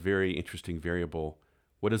 that's a very interesting variable.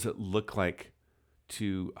 What does it look like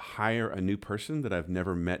to hire a new person that I've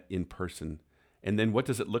never met in person? And then what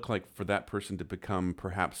does it look like for that person to become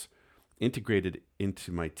perhaps integrated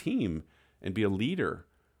into my team and be a leader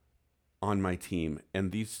on my team?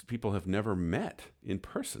 And these people have never met in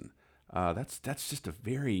person. That's just a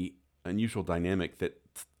very unusual dynamic, that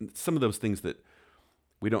some of those things that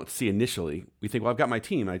we don't see initially, we think, well, I've got my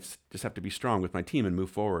team. I just have to be strong with my team and move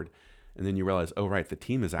forward. And then you realize, oh, right, the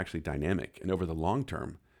team is actually dynamic. And over the long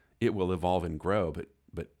term, it will evolve and grow.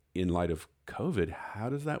 But in light of COVID, how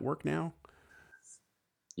does that work now?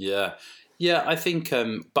 Yeah, I think,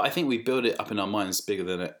 but I think we build it up in our minds bigger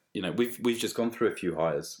than it. We've just gone through a few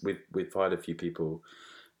hires. We've hired a few people.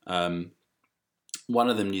 One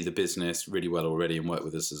of them knew the business really well already and worked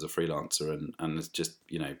with us as a freelancer, and it's just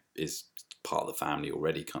is part of the family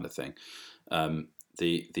already, kind of thing.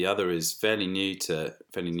 The other is fairly new to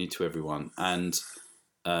everyone, and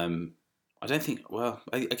I don't think. Well,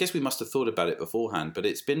 I guess we must have thought about it beforehand, but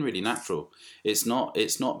it's been really natural. It's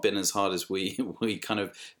not been as hard as we kind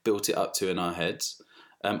of built it up to in our heads.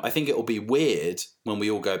 I think it will be weird when we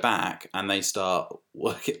all go back and they start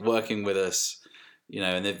working with us,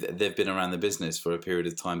 and they've been around the business for a period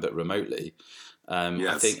of time, but remotely.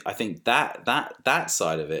 Yes. I think that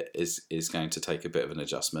side of it is going to take a bit of an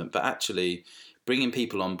adjustment, but actually bringing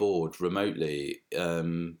people on board remotely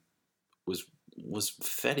was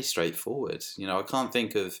fairly straightforward. I can't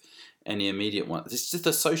think of any immediate one. It's just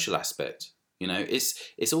a social aspect.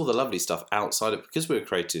 It's all the lovely stuff outside of, because we're a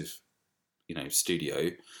creative,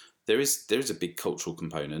 studio. There is a big cultural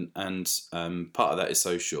component, and part of that is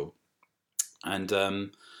social,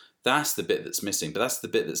 and that's the bit that's missing. But that's the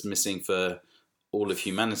bit that's missing for all of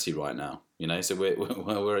humanity right now. So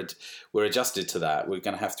we're adjusted to that. We're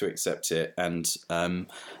going to have to accept it, and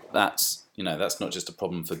that's not just a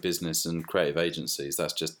problem for business and creative agencies.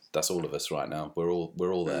 That's all of us right now. We're all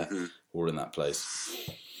there. Mm-hmm. We're all in that place.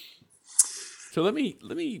 So let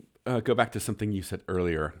me go back to something you said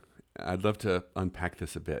earlier. I'd love to unpack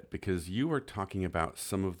this a bit, because you were talking about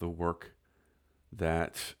some of the work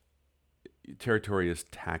that Territory is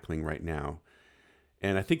tackling right now.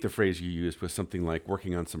 And I think the phrase you used was something like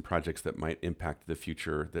working on some projects that might impact the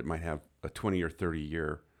future, that might have a 20 or 30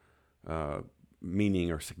 year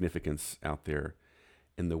meaning or significance out there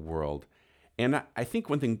in the world. And I think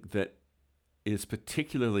one thing that is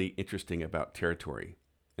particularly interesting about Territory,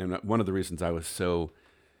 and one of the reasons I was so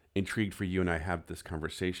intrigued for you and I have this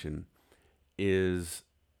conversation, is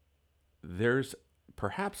there's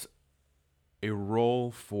perhaps a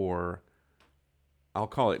role for, I'll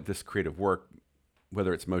call it this creative work,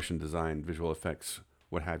 whether it's motion design, visual effects,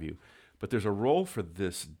 what have you, but there's a role for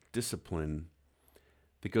this discipline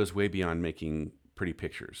that goes way beyond making pretty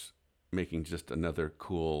pictures, making just another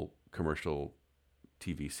cool commercial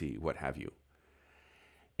TVC, what have you.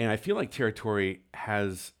 And I feel like Territory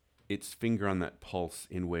has its finger on that pulse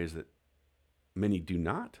in ways that many do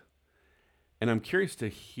not. And I'm curious to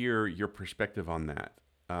hear your perspective on that.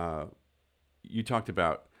 You talked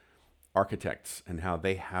about architects and how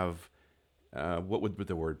they have, what would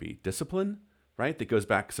the word be? Discipline, right? That goes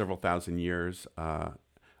back several thousand years.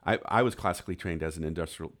 I was classically trained as an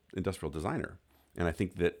industrial designer, and I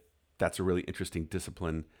think that that's a really interesting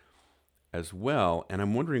discipline as well. And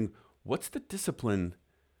I'm wondering, what's the discipline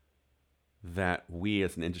that we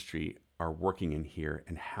as an industry are working in here,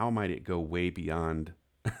 and how might it go way beyond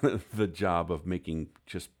the job of making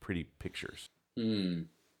just pretty pictures?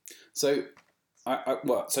 So,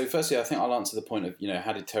 so firstly, I think I'll answer the point of,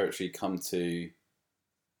 how did Territory come to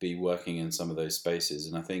be working in some of those spaces,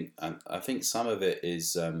 and I think some of it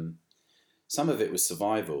is some of it was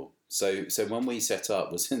survival. So when we set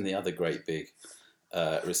up was in the other great big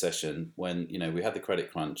recession, when we had the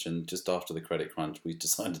credit crunch, and just after the credit crunch we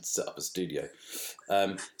decided to set up a studio.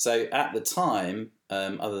 So at the time,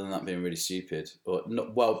 other than that being really stupid, or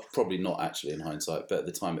not, well, probably not actually in hindsight, but at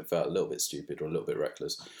the time it felt a little bit stupid or a little bit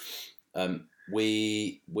reckless.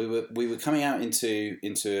 We were coming out into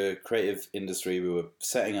a creative industry. We were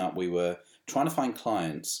setting up. We were trying to find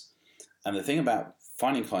clients, and the thing about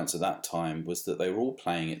finding clients at that time was that they were all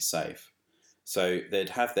playing it safe. So they'd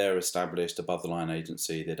have their established above-the-line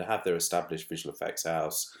agency, they'd have their established visual effects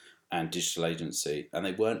house and digital agency, and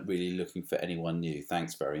they weren't really looking for anyone new.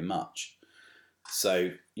 Thanks very much.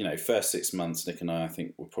 So, first 6 months, Nick and I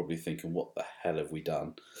think, were probably thinking, what the hell have we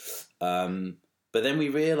done? But then we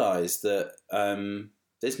realised that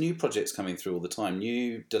there's new projects coming through all the time,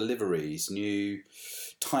 new deliveries, new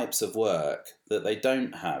types of work that they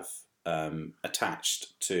don't have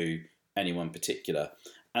attached to anyone particular.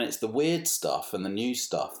 And it's the weird stuff and the new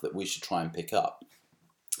stuff that we should try and pick up.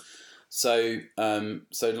 So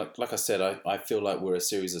like I said, I feel like we're a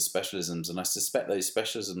series of specialisms, and I suspect those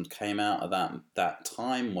specialisms came out of that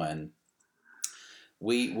time when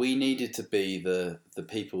we needed to be the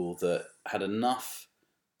people that had enough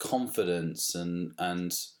confidence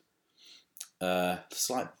and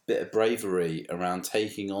slight bit of bravery around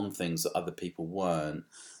taking on things that other people weren't,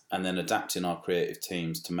 and then adapting our creative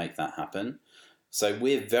teams to make that happen. So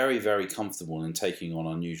we're very, very comfortable in taking on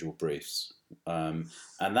unusual briefs. And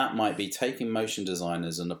that might be taking motion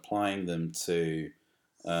designers and applying them to...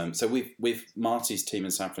 so we've Marty's team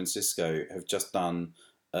in San Francisco have just done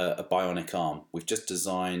a bionic arm. We've just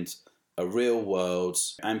designed a real-world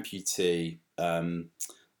amputee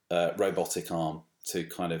robotic arm to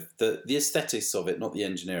kind of... The aesthetics of it, not the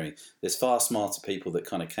engineering. There's far smarter people that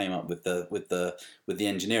kind of came up with the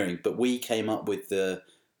engineering, but we came up with the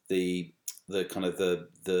kind of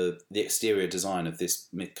the exterior design of this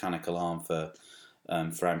mechanical arm for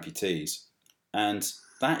amputees, and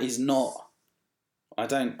that is not. I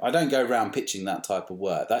don't go around pitching that type of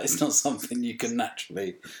work. That is not something you can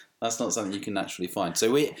naturally. That's not something you can naturally find.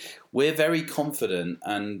 So we're very confident,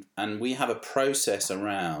 and we have a process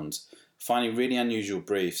around finding really unusual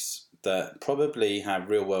briefs that probably have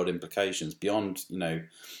real world implications beyond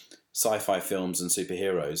sci-fi films and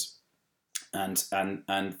superheroes, and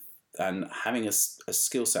having a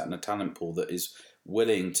skill set and a talent pool that is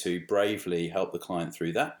willing to bravely help the client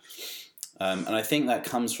through that. And I think that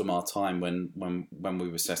comes from our time when we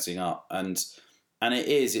were setting up. And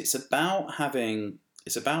it's about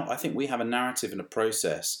I think we have a narrative and a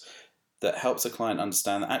process that helps a client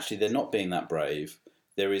understand that actually they're not being that brave.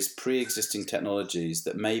 There is pre-existing technologies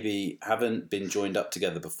that maybe haven't been joined up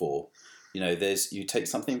together before. You take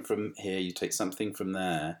something from here, you take something from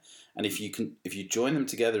there, and if you join them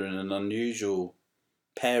together in an unusual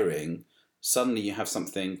pairing, suddenly you have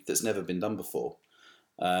something that's never been done before,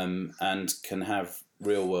 and can have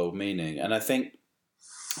real world meaning. And I think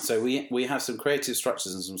so. We have some creative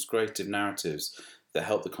structures and some creative narratives that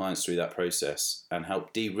help the clients through that process and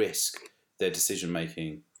help de-risk their decision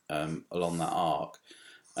making along that arc.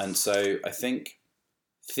 And so I think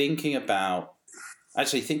thinking about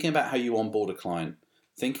how you onboard a client,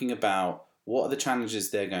 thinking about what are the challenges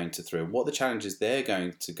they're going to through, what are the challenges they're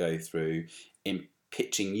going to go through in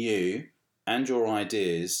pitching you and your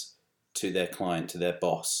ideas to their client, to their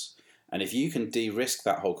boss. And if you can de-risk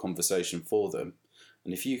that whole conversation for them,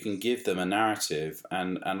 and if you can give them a narrative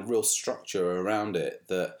and real structure around it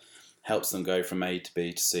that helps them go from A to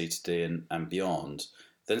B to C to D and beyond,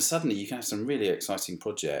 then suddenly you can have some really exciting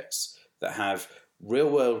projects that have real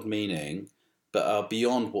world meaning but are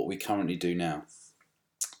beyond what we currently do now.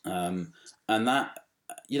 And that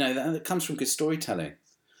comes from good storytelling.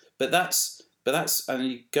 But that's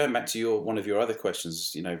and going back to one of your other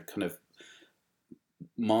questions, kind of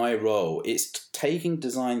my role, it's taking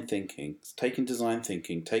design thinking,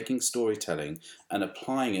 taking storytelling and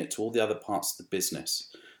applying it to all the other parts of the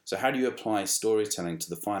business. So how do you apply storytelling to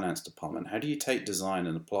the finance department? How do you take design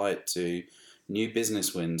and apply it to new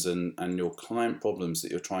business wins and your client problems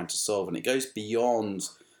that you're trying to solve? And it goes beyond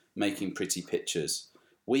making pretty pictures.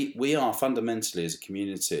 We are fundamentally, as a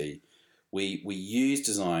community, we use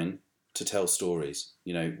design to tell stories.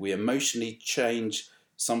 We emotionally change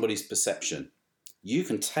somebody's perception. You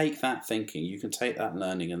can take that thinking, you can take that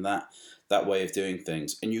learning and that way of doing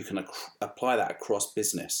things, and you can apply that across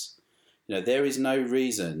business. There is no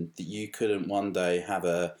reason that you couldn't one day have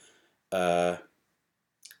a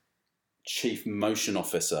chief motion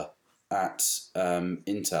officer at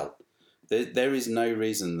Intel. there is no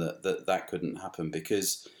reason that couldn't happen,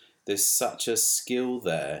 because there's such a skill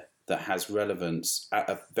there that has relevance at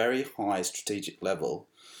a very high strategic level,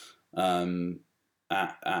 at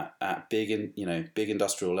big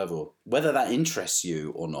industrial level. Whether that interests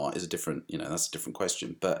you or not is that's a different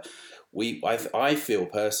question. But I feel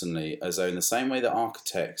personally as though, in the same way that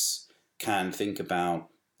architects can think about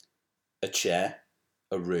a chair,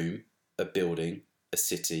 a room, a building, a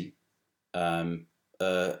city, a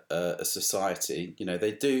society,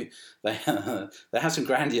 they have some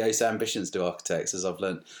grandiose ambitions to architects, as I've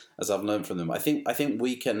learned from them. I think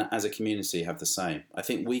we can, as a community, have the same. I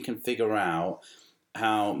think we can figure out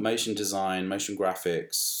how motion design, motion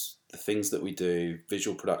graphics, the things that we do,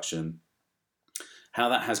 visual production, how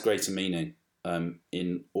that has greater meaning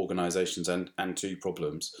in organisations and to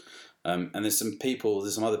problems. And there's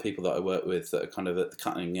some other people that I work with that are kind of at the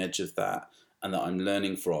cutting edge of that, and that I'm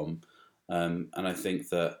learning from. And I think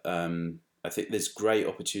that there's great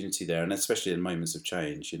opportunity there, and especially in moments of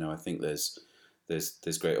change, I think there's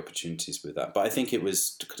great opportunities with that. But I think it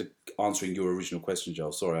was answering your original question,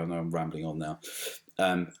 Joel. Sorry, I know I'm rambling on now.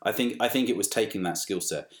 I think it was taking that skill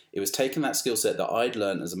set. It was taking that skill set that I'd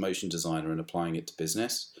learned as a motion designer and applying it to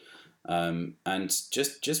business, and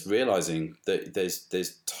just realizing that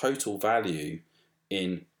there's total value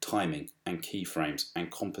in timing and keyframes and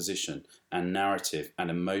composition and narrative and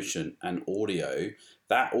emotion and audio.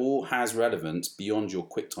 That all has relevance beyond your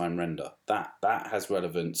QuickTime render. That has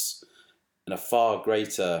relevance in a far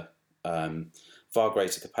greater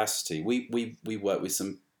capacity. We work with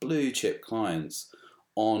some blue chip clients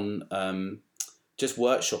on just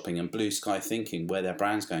workshopping and blue sky thinking where their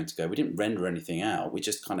brand's going to go. We didn't render anything out. We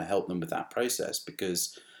just kind of helped them with that process,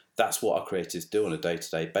 because that's what our creatives do on a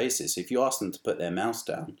day-to-day basis. If you ask them to put their mouse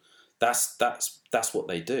down, that's what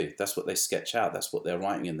they do. That's what they sketch out. That's what they're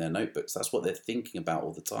writing in their notebooks. That's what they're thinking about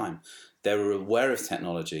all the time. They're aware of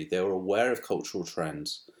technology. They're aware of cultural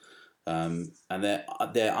trends, and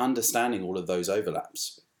they're understanding all of those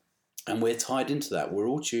overlaps. And we're tied into that. We're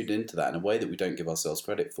all tuned into that in a way that we don't give ourselves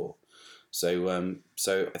credit for. So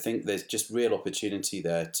I think there's just real opportunity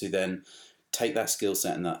there to then take that skill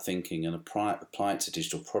set and that thinking and apply it to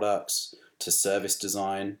digital products, to service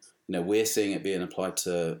design. We're seeing it being applied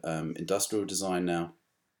to industrial design now.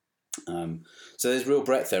 So there's real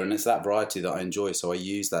breadth there, and it's that variety that I enjoy. So I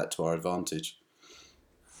use that to our advantage.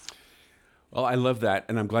 Well, I love that,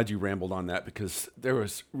 and I'm glad you rambled on that, because there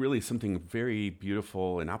was really something very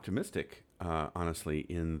beautiful and optimistic, honestly,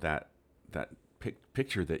 in that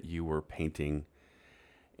picture that you were painting.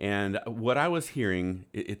 And what I was hearing,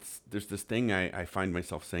 there's this thing I find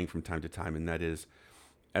myself saying from time to time, and that is,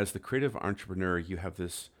 as the creative entrepreneur, you have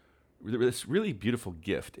this really beautiful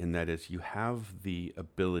gift, and that is you have the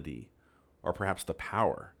ability, or perhaps the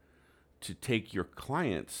power, to take your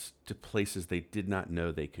clients to places they did not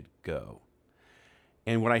know they could go.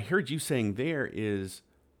 And what I heard you saying there is,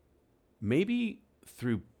 maybe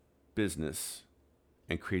through business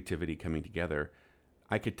and creativity coming together,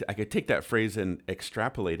 I could take that phrase and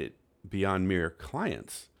extrapolate it beyond mere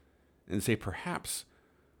clients, and say, perhaps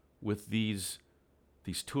with these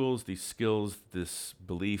tools, these skills, this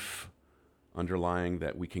belief underlying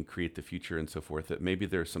that we can create the future and so forth, that maybe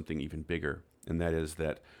there's something even bigger. And that is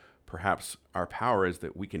that perhaps our power is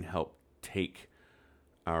that we can help take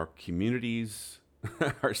our communities,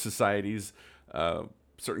 our societies,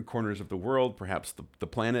 certain corners of the world, perhaps the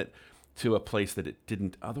planet, to a place that it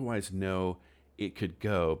didn't otherwise know it could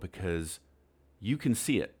go, because you can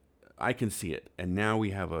see it, I can see it, and now we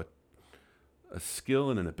have a skill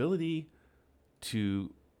and an ability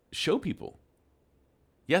to show people.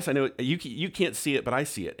 Yes, I know you can't see it, but I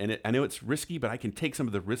see it, and I know it's risky, but I can take some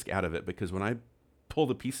of the risk out of it, because when I pull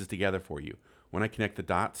the pieces together for you, when I connect the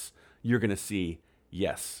dots, you're going to see,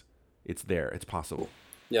 yes, it's there, it's possible.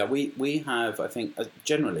 Yeah, we have, I think,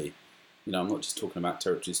 generally, I'm not just talking about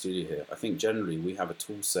Territory Studio here. I think generally we have a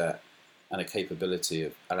tool set and a capability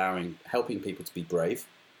of helping people to be brave,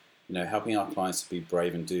 helping our clients to be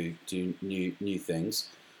brave and do new things.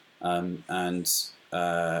 I don't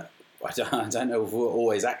know if we're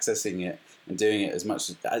always accessing it and doing it as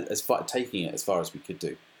far, taking it as far as we could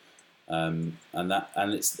do. And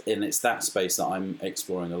it's that space that I'm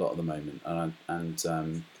exploring a lot at the moment,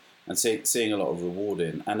 and seeing a lot of reward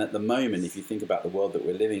in. And at the moment, if you think about the world that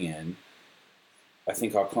we're living in, I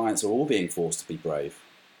think our clients are all being forced to be brave.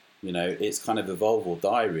 It's kind of evolve or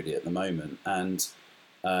die really at the moment, and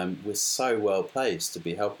we're so well placed to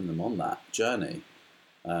be helping them on that journey.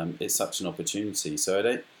 It's such an opportunity.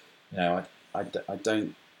 So I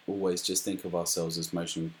don't always just think of ourselves as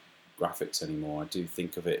motion graphics anymore. I do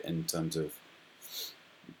think of it in terms of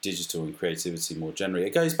digital and creativity more generally.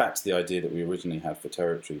 It goes back to the idea that we originally had for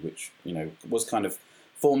Territory, which, you know, was kind of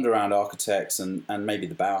formed around architects and maybe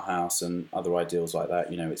the Bauhaus and other ideals like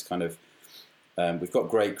that. You know, it's kind of, we've got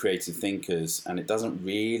great creative thinkers, and it doesn't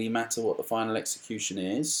really matter what the final execution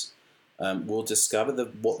is. We'll discover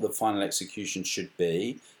what the final execution should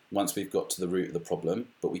be once we've got to the root of the problem,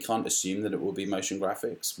 but we can't assume that it will be motion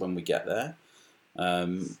graphics when we get there.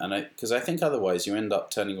 Because I think otherwise you end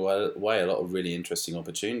up turning away a lot of really interesting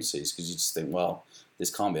opportunities, because you just think, well,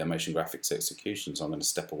 this can't be a motion graphics execution, so I'm going to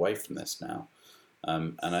step away from this now.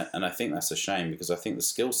 And I think that's a shame, because I think the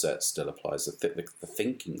skill set still applies, the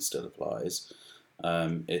thinking still applies.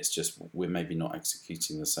 It's just we're maybe not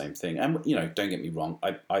executing the same thing. And, you know, don't get me wrong,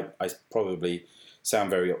 I probably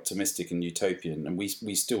sound very optimistic and utopian, and we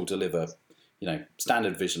still deliver, you know,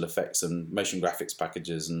 standard visual effects and motion graphics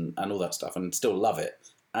packages and all that stuff, and still love it.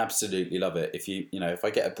 Absolutely love it. If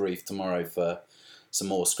I get a brief tomorrow for some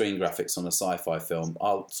more screen graphics on a sci-fi film,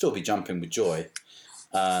 I'll still be jumping with joy.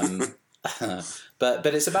 But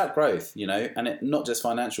it's about growth, you know, and not just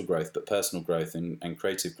financial growth, but personal growth and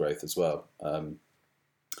creative growth as well.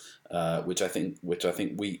 Which I think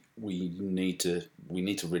we need to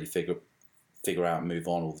really figure out and move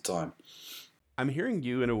on all the time. I'm hearing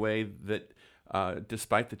you in a way that,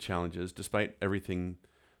 despite the challenges, despite everything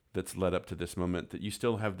that's led up to this moment, that you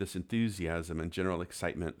still have this enthusiasm and general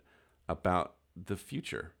excitement about the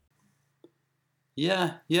future.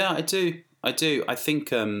 Yeah, I do. I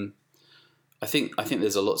think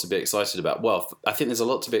there's a lot to be excited about. Well, I think there's a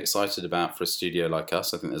lot to be excited about for a studio like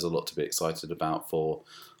us. I think there's a lot to be excited about for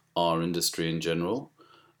our industry in general.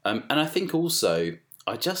 And I think also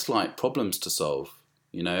I just like problems to solve,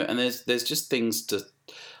 you know, and there's just things to.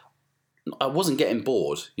 I wasn't getting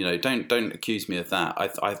bored, you know. Don't accuse me of that.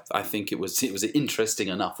 I think it was interesting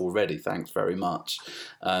enough already. Thanks very much.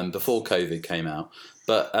 Before COVID came out,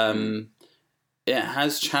 but it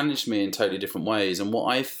has challenged me in totally different ways. And what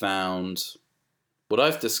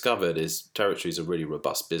I've discovered is Territory is a really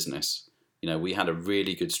robust business. You know, we had a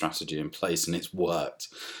really good strategy in place, and it's worked,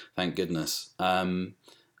 thank goodness. And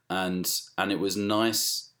it was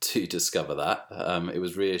nice to discover that. It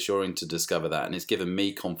was reassuring to discover that, and it's given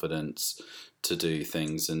me confidence to do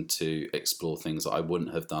things and to explore things that I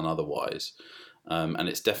wouldn't have done otherwise. And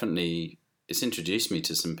it's introduced me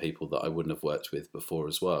to some people that I wouldn't have worked with before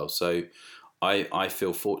as well. So I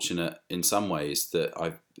feel fortunate in some ways that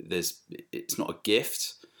it's not a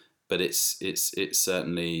gift, but it's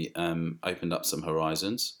certainly opened up some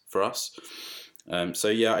horizons for us. So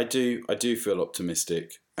yeah, I do feel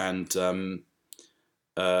optimistic, and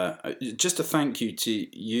just a thank you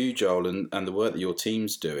to you, Joel, and the work that your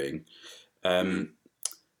team's doing. That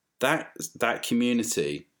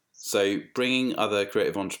community. So bringing other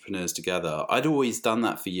creative entrepreneurs together. I'd always done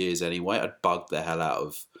that for years anyway. I'd bugged the hell out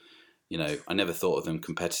of. You know, I never thought of them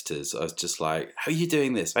competitors. I was just like, how are you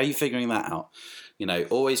doing this? How are you figuring that out? You know,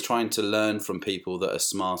 always trying to learn from people that are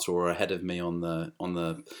smarter or ahead of me on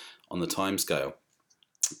the time scale.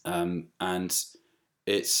 And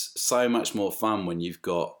it's so much more fun when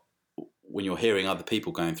you're hearing other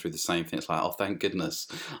people going through the same thing. It's like, oh, thank goodness,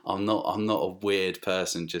 I'm not a weird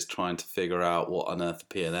person just trying to figure out what on earth the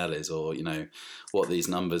P&L is, or, you know, what these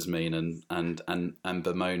numbers mean, and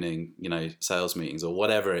bemoaning, you know, sales meetings or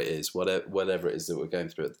whatever it is that we're going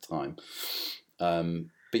through at the time.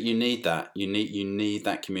 But you need that. You need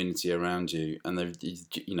that community around you, and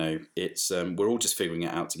you know, it's we're all just figuring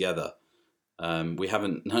it out together. We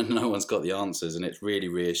haven't. No one's got the answers, and it's really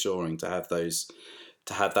reassuring to have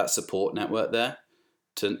that support network there,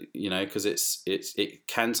 to, you know, because it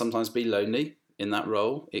can sometimes be lonely in that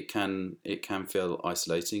role. It can feel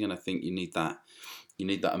isolating, and I think you need that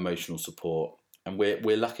emotional support. And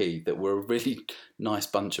we're lucky that we're a really nice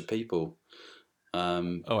bunch of people.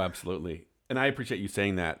 Oh, absolutely, and I appreciate you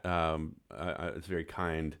saying that. It's very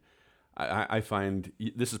kind. I find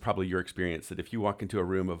this is probably your experience, that if you walk into a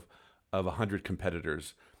room of 100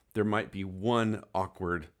 competitors, there might be one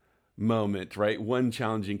awkward moment, right? One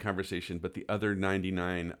challenging conversation, but the other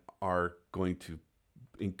 99 are going to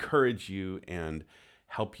encourage you and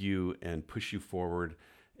help you and push you forward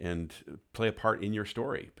and play a part in your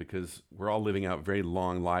story, because we're all living out very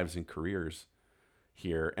long lives and careers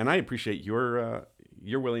here. And I appreciate your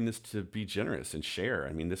willingness to be generous and share.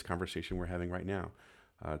 I mean, this conversation we're having right now,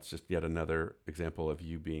 it's just yet another example of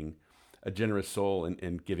you being a generous soul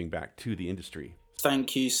and giving back to the industry.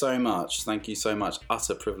 Thank you so much. Thank you so much.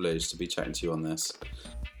 Utter privilege to be chatting to you on this.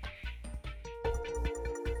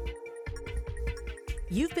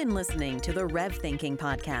 You've been listening to the Rev Thinking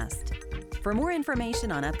Podcast. For more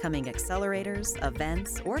information on upcoming accelerators,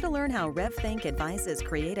 events, or to learn how RevThink advises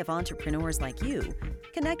creative entrepreneurs like you,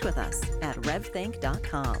 Connect with us at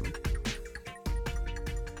revthink.com.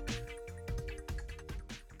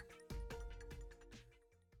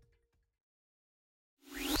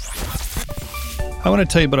 I want to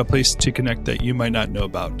tell you about a place to connect that you might not know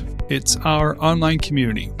about. It's our online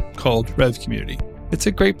community called Rev Community. It's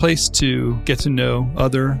a great place to get to know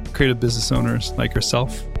other creative business owners like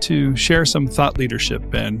yourself, to share some thought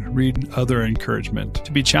leadership and read other encouragement,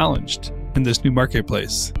 to be challenged in this new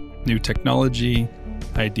marketplace, new technology,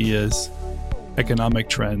 ideas, economic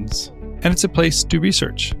trends. And it's a place to do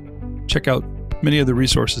research. Check out many of the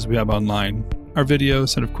resources we have online, our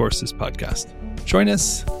videos, and of course, this podcast. Join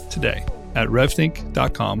us today at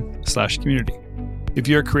revthink.com/community. If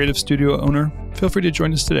you're a creative studio owner, feel free to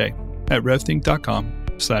join us today at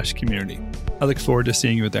revthink.com/community. I look forward to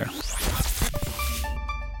seeing you there.